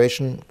the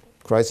migration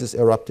crisis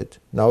erupted.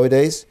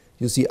 Nowadays,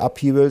 you see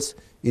upheavals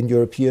in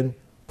European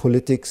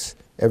politics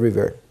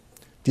everywhere.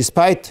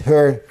 Despite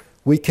her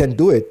 "we can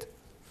do it"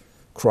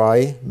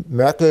 cry,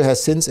 Merkel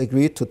has since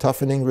agreed to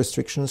toughening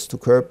restrictions to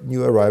curb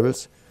new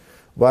arrivals,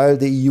 while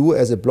the EU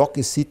as a bloc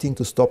is seeking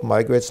to stop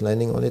migrants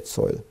landing on its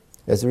soil.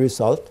 As a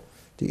result,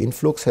 the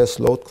influx has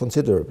slowed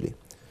considerably.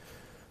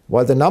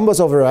 While the numbers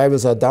of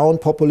arrivals are down,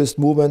 populist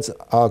movements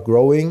are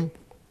growing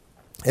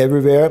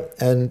everywhere,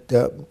 and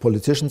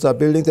politicians are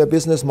building their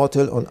business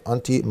model on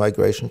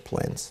anti-migration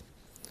plans.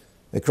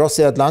 Across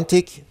the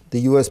Atlantic,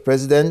 the US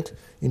president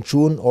in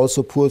June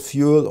also poured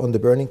fuel on the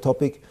burning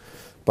topic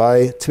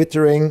by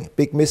twittering,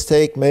 "Big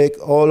mistake made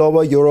all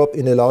over Europe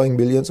in allowing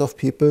millions of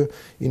people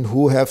in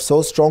who have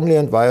so strongly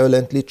and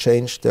violently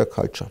changed their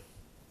culture."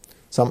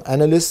 Some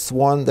analysts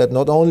warn that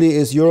not only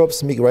is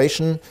Europe's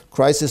migration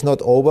crisis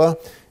not over,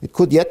 it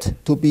could yet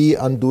to be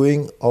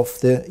undoing of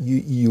the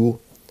EU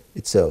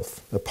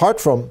itself.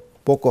 Apart from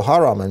Boko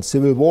Haram and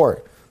civil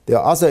war, there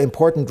are other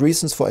important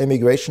reasons for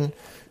immigration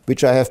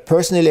which I have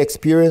personally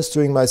experienced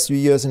during my 3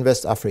 years in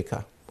West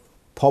Africa.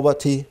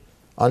 Poverty,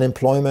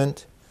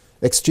 unemployment,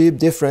 extreme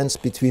difference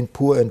between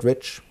poor and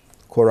rich,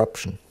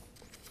 corruption.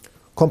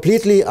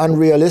 Completely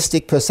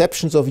unrealistic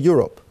perceptions of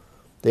Europe.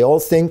 They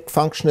all think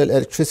functional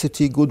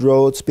electricity, good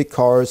roads, big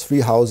cars, free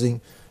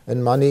housing,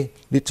 and money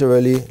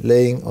literally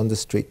laying on the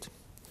street.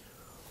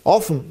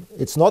 Often,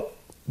 it's not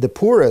the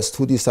poorest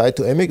who decide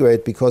to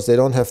emigrate because they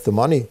don't have the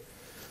money.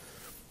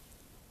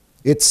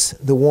 It's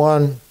the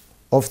one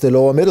of the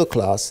lower middle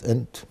class,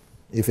 and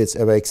if it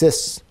ever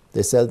exists,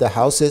 they sell their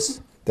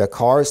houses, their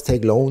cars,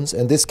 take loans,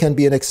 and this can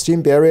be an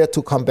extreme barrier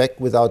to come back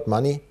without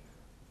money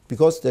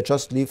because they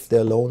just leave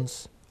their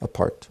loans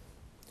apart.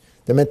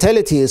 The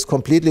mentality is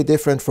completely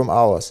different from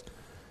ours.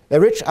 A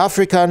rich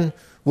African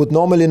would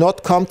normally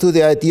not come to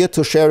the idea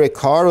to share a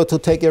car or to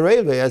take a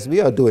railway as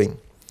we are doing.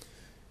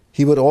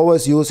 He would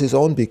always use his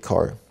own big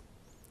car.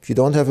 If you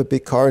don't have a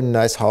big car and a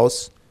nice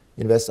house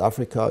in West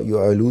Africa, you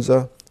are a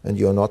loser and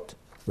you are not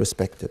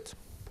respected.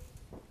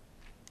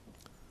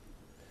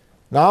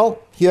 Now,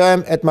 here I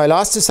am at my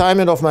last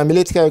assignment of my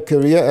military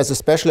career as a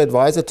special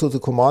advisor to the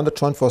Commander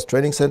Joint Force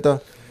Training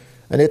Center,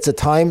 and it's a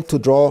time to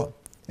draw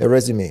a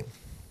resume.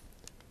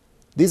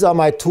 These are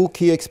my two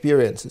key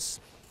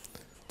experiences: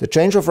 the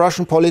change of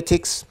Russian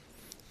politics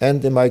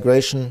and the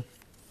migration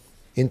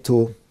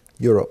into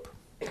Europe.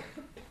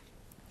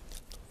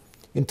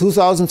 In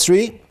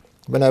 2003,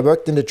 when I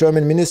worked in the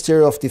German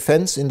Ministry of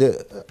Defense in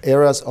the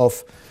areas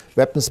of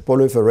weapons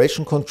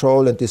proliferation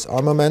control and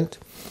disarmament,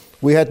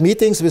 we had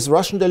meetings with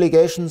Russian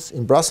delegations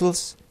in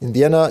Brussels, in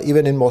Vienna,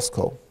 even in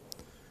Moscow.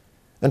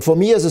 And for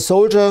me as a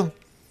soldier,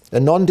 a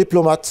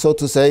non-diplomat, so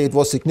to say, it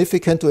was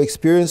significant to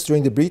experience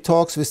during the brief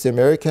talks with the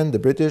American, the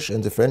British,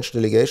 and the French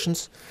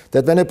delegations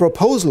that when a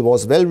proposal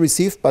was well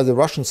received by the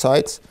Russian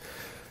sides,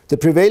 the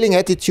prevailing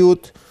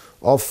attitude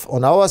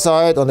on our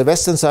side, on the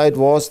Western side,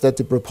 was that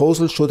the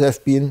proposal should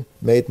have been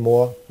made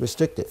more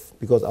restrictive,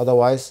 because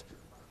otherwise,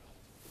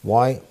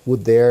 why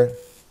would there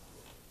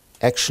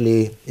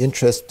actually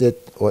interested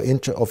or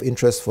of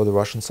interest for the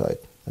Russian side?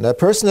 And I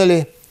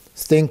personally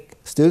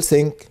still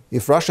think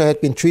if Russia had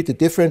been treated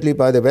differently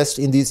by the West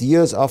in these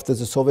years after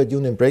the Soviet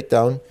Union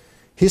breakdown,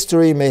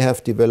 history may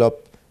have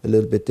developed a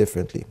little bit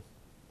differently.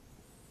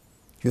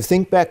 If you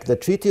think back, the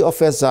Treaty of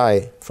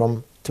Versailles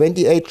from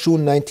 28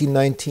 June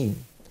 1919,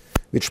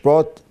 which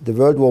brought the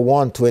World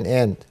War I to an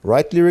end,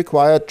 rightly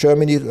required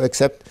Germany to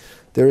accept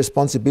the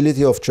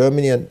responsibility of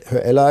Germany and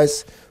her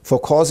allies for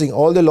causing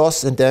all the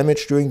loss and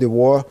damage during the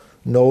war,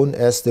 known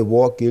as the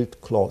War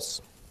Guilt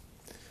Clause.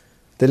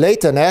 The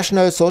later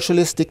National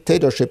Socialist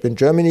dictatorship in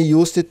Germany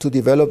used it to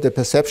develop the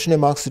perception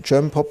amongst the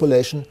German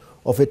population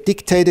of a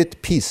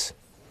dictated peace.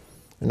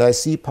 And I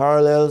see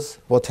parallels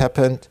what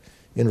happened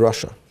in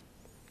Russia.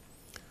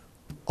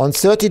 On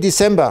 30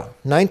 December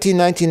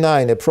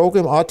 1999, a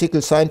program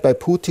article signed by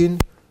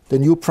Putin, the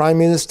new prime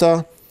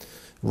minister,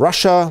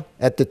 Russia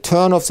at the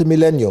turn of the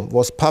millennium,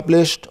 was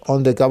published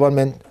on the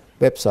government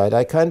website.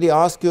 I kindly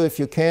ask you if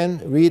you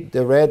can read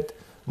the red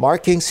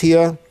markings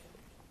here.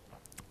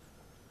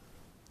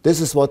 This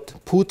is what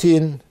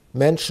Putin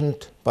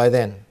mentioned by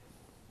then.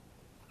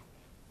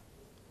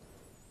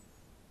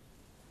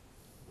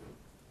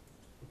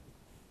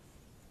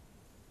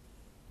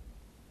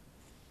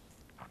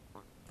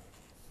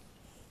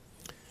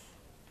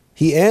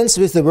 He ends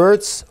with the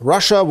words,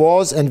 Russia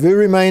was and will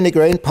remain a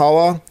great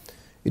power.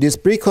 It is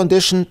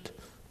preconditioned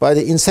by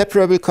the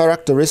inseparable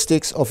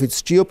characteristics of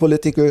its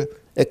geopolitical,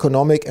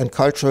 economic and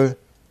cultural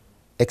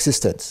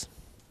existence.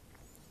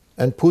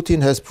 And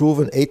Putin has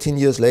proven 18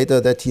 years later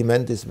that he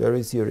meant this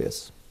very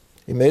serious.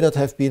 It may not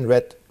have been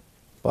read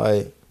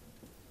by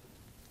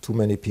too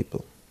many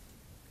people.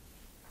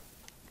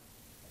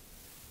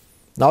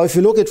 Now, if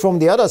you look at it from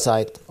the other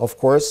side, of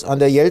course,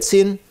 under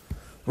Yeltsin,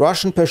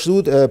 Russia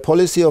pursued a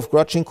policy of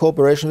grudging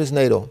cooperation with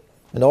NATO.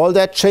 And all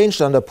that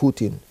changed under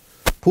Putin.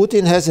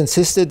 Putin has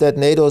insisted that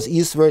NATO's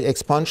eastward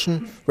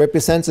expansion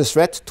represents a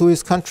threat to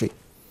his country.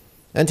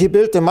 And he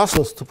built the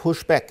muscles to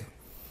push back.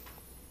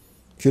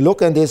 If you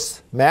look at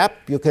this map,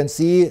 you can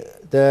see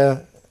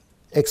the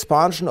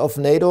expansion of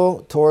NATO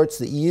towards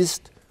the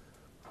east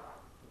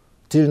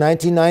till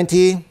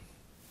 1990,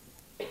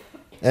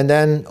 and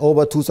then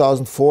over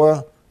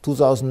 2004,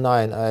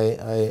 2009.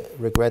 I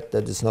regret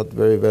that it's not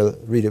very well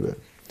readable.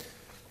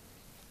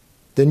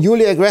 The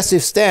newly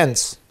aggressive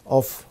stance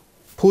of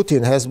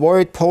Putin has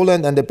worried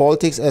Poland and the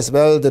Baltics as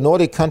well, the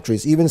Nordic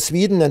countries. Even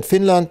Sweden and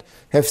Finland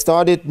have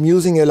started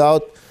musing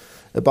aloud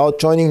about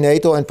joining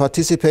NATO and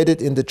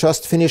participated in the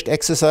just finished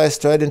exercise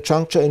Trident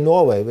Juncture in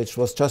Norway, which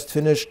was just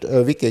finished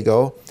a week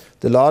ago,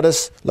 the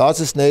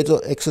largest NATO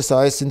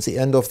exercise since the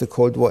end of the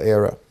Cold War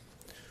era.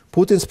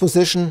 Putin's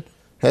position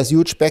has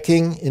huge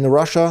backing in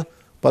Russia,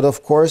 but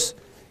of course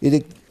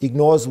it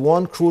ignores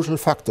one crucial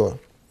factor.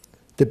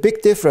 The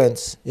big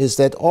difference is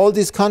that all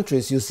these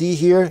countries you see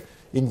here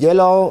in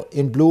yellow,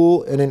 in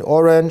blue and in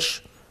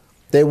orange,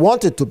 they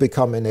wanted to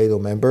become a NATO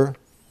member.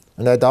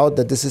 And I doubt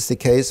that this is the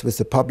case with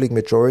the public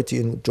majority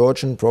in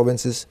Georgian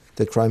provinces,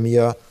 the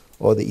Crimea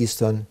or the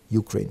eastern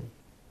Ukraine.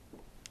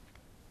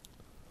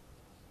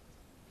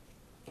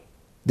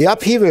 The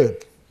upheaval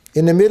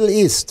in the Middle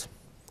East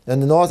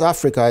and North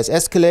Africa has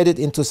escalated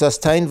into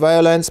sustained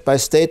violence by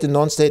state and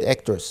non-state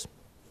actors.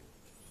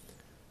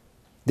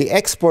 The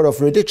export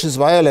of religious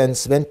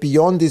violence went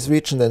beyond this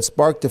region and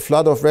sparked a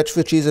flood of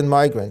refugees and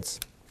migrants.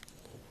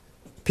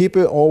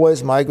 People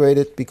always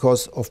migrated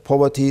because of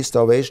poverty,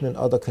 starvation and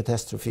other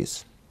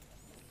catastrophes.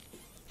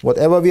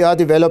 Whatever we are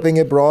developing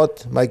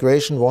abroad,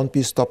 migration won't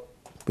be stopped.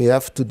 We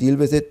have to deal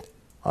with it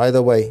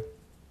either way.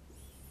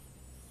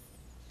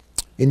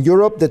 In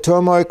Europe, the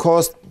turmoil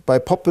caused by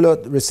popular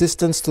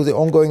resistance to the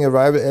ongoing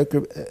arrival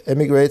of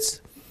immigrants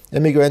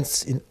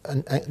in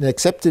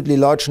unacceptably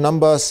large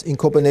numbers in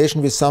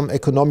combination with some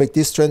economic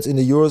distress in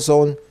the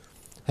Eurozone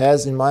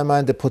has, in my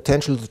mind, the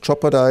potential to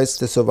jeopardize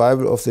the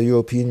survival of the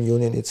European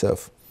Union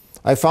itself.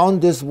 I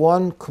found this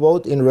one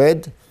quote in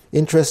red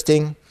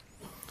interesting,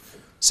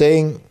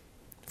 saying,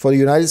 for the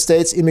United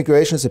States,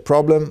 immigration is a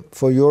problem.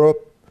 For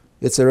Europe,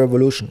 it's a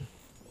revolution,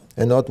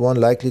 and not one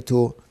likely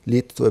to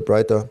lead to a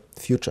brighter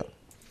future.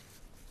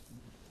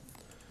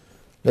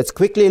 Let's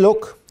quickly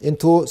look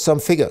into some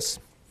figures.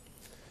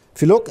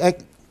 If you look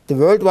at the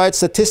worldwide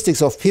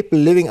statistics of people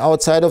living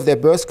outside of their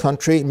birth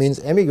country, means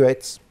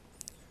emigrants,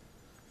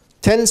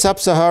 10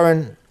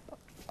 sub-Saharan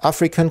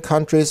African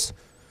countries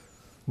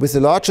with the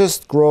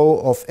largest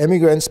growth of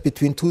immigrants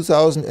between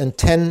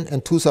 2010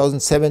 and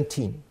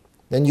 2017.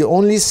 Then you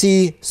only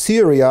see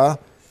Syria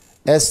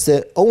as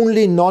the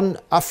only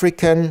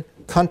non-African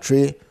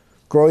country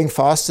growing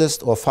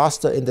fastest or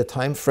faster in the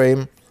time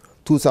frame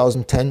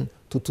 2010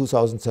 to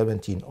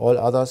 2017. All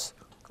others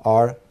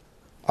are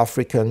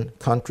African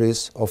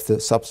countries of the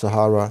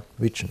sub-Sahara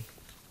region.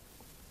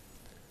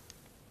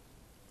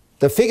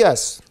 The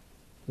figures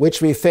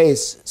which we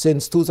face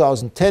since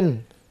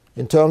 2010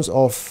 in terms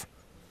of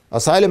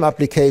asylum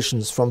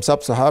applications from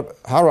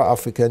sub-Sahara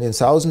African in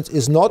thousands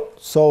is not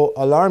so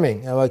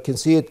alarming. And I can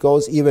see it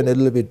goes even a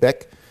little bit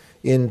back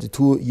in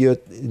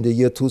the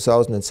year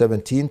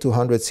 2017,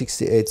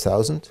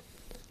 268,000.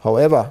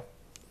 However,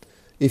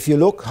 if you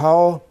look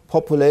how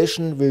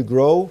population will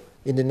grow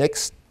in the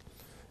next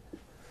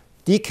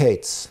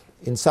decades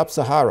in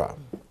sub-Sahara,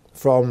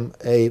 from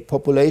a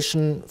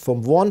population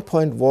from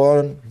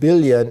 1.1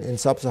 billion in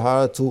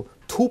sub-Sahara to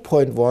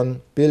 2.1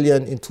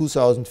 billion in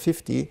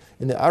 2050,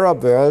 in the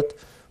Arab world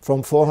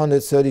from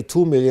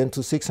 432 million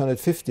to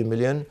 650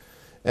 million,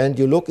 and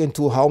you look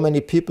into how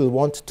many people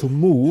want to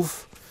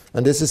move,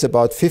 and this is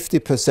about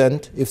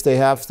 50% if they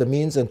have the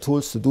means and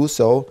tools to do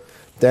so,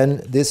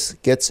 then this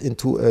gets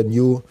into a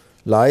new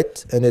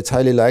light, and it's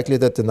highly likely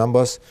that the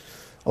numbers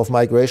of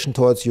migration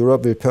towards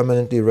Europe will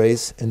permanently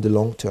rise in the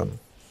long term.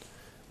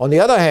 On the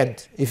other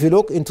hand, if you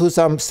look into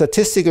some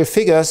statistical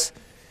figures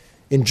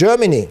in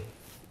Germany,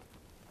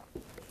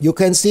 you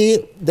can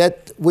see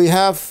that we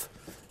have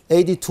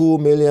 82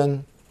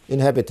 million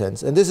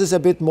inhabitants. And this is a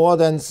bit more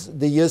than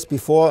the years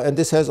before, and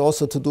this has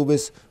also to do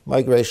with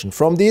migration.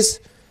 From these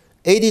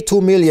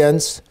 82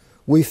 millions,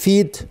 we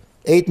feed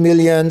 8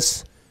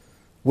 millions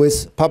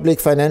with public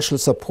financial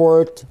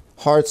support,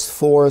 hearts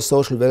for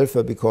social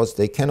welfare because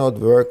they cannot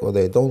work or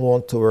they don't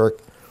want to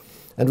work.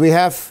 And we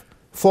have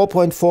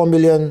 4.4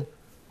 million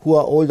who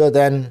are older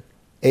than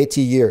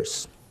 80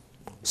 years.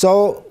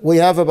 So we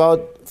have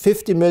about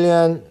 50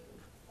 million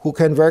who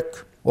can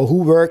work or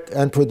who work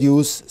and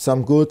produce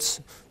some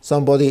goods,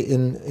 somebody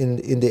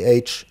in the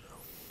age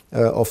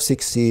of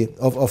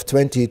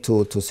 20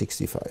 to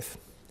 65.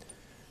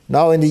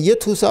 Now in the year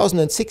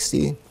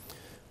 2060,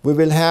 we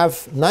will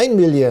have 9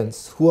 million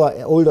who are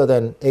older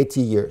than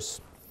 80 years.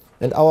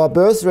 And our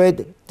birth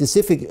rate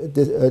deficit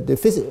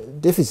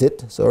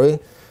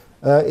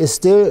is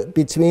still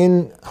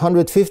between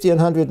 150 and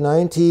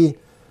 190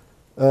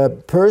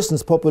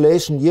 persons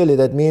population yearly.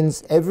 That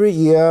means every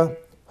year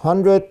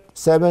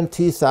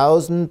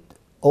 170,000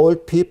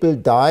 old people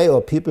die,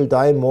 or people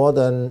die more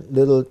than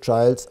little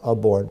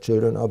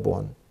children are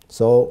born.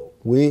 So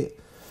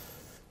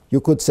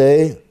you could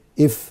say,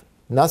 if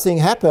nothing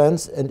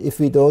happens and if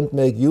we don't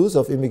make use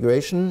of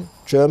immigration,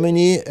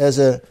 Germany as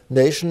a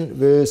nation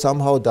will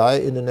somehow die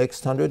in the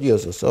next 100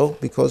 years or so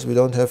because we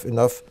don't have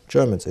enough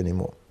Germans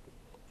anymore.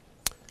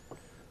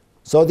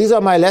 So these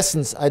are my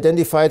lessons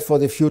identified for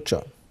the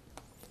future.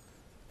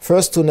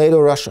 First, to NATO,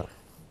 Russia.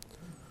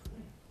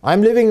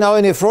 I'm living now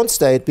in a front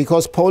state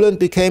because Poland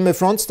became a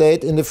front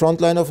state in the front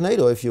line of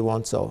NATO, if you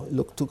want so.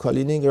 Look to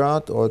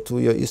Kaliningrad or to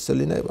your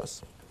easterly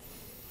neighbors.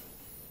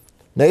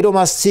 NATO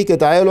must seek a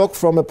dialogue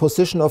from a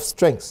position of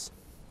strength.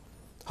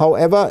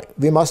 However,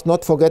 we must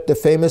not forget the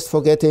famous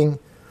forgetting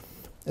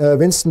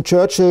Winston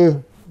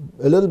Churchill,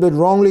 a little bit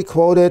wrongly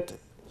quoted.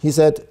 He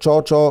said,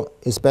 "Chaw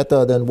is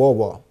better than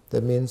war."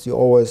 That means you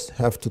always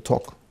have to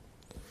talk.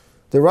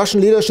 The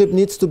Russian leadership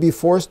needs to be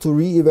forced to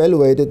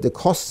re-evaluate the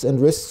costs and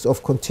risks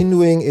of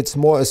continuing its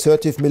more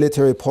assertive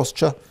military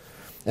posture,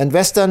 and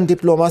Western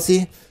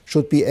diplomacy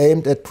should be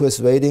aimed at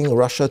persuading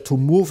Russia to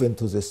move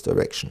into this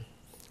direction.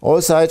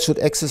 All sides should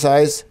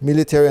exercise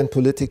military and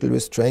political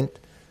restraint,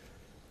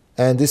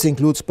 and this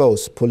includes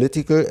both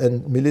political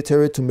and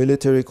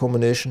military-to-military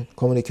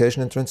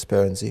communication and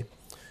transparency.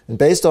 And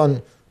based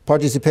on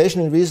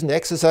participation in recent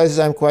exercises,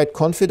 I'm quite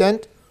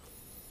confident.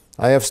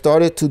 We have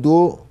started to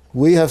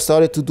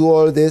do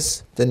all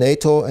this, the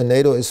NATO, and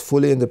NATO is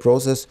fully in the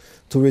process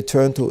to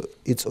return to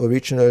its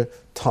original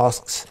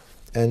tasks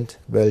and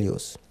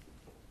values.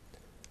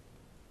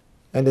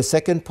 And the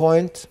second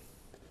point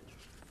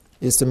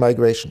is the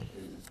migration.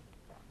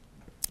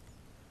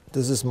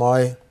 This is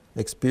my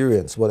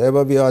experience.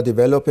 Whatever we are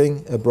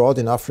developing abroad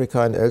in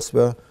Africa and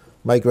elsewhere,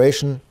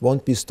 migration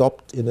won't be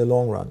stopped in the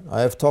long run.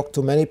 I have talked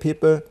to many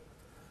people,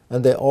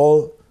 and they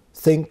all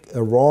think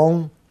a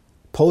wrong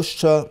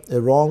posture,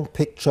 a wrong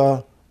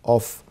picture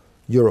of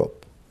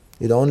Europe.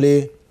 It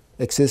only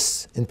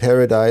exists in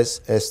paradise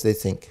as they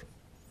think.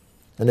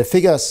 And the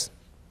figures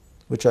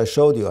which I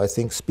showed you, I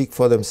think, speak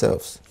for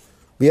themselves.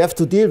 We have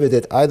to deal with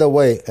it either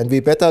way, and we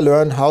better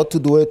learn how to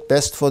do it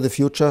best for the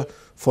future,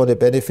 for the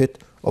benefit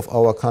of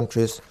our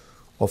countries,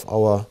 of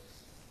our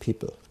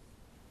people.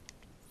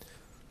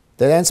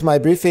 That ends my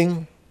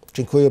briefing.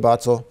 Dziękuję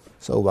bardzo.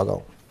 So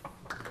uwagą.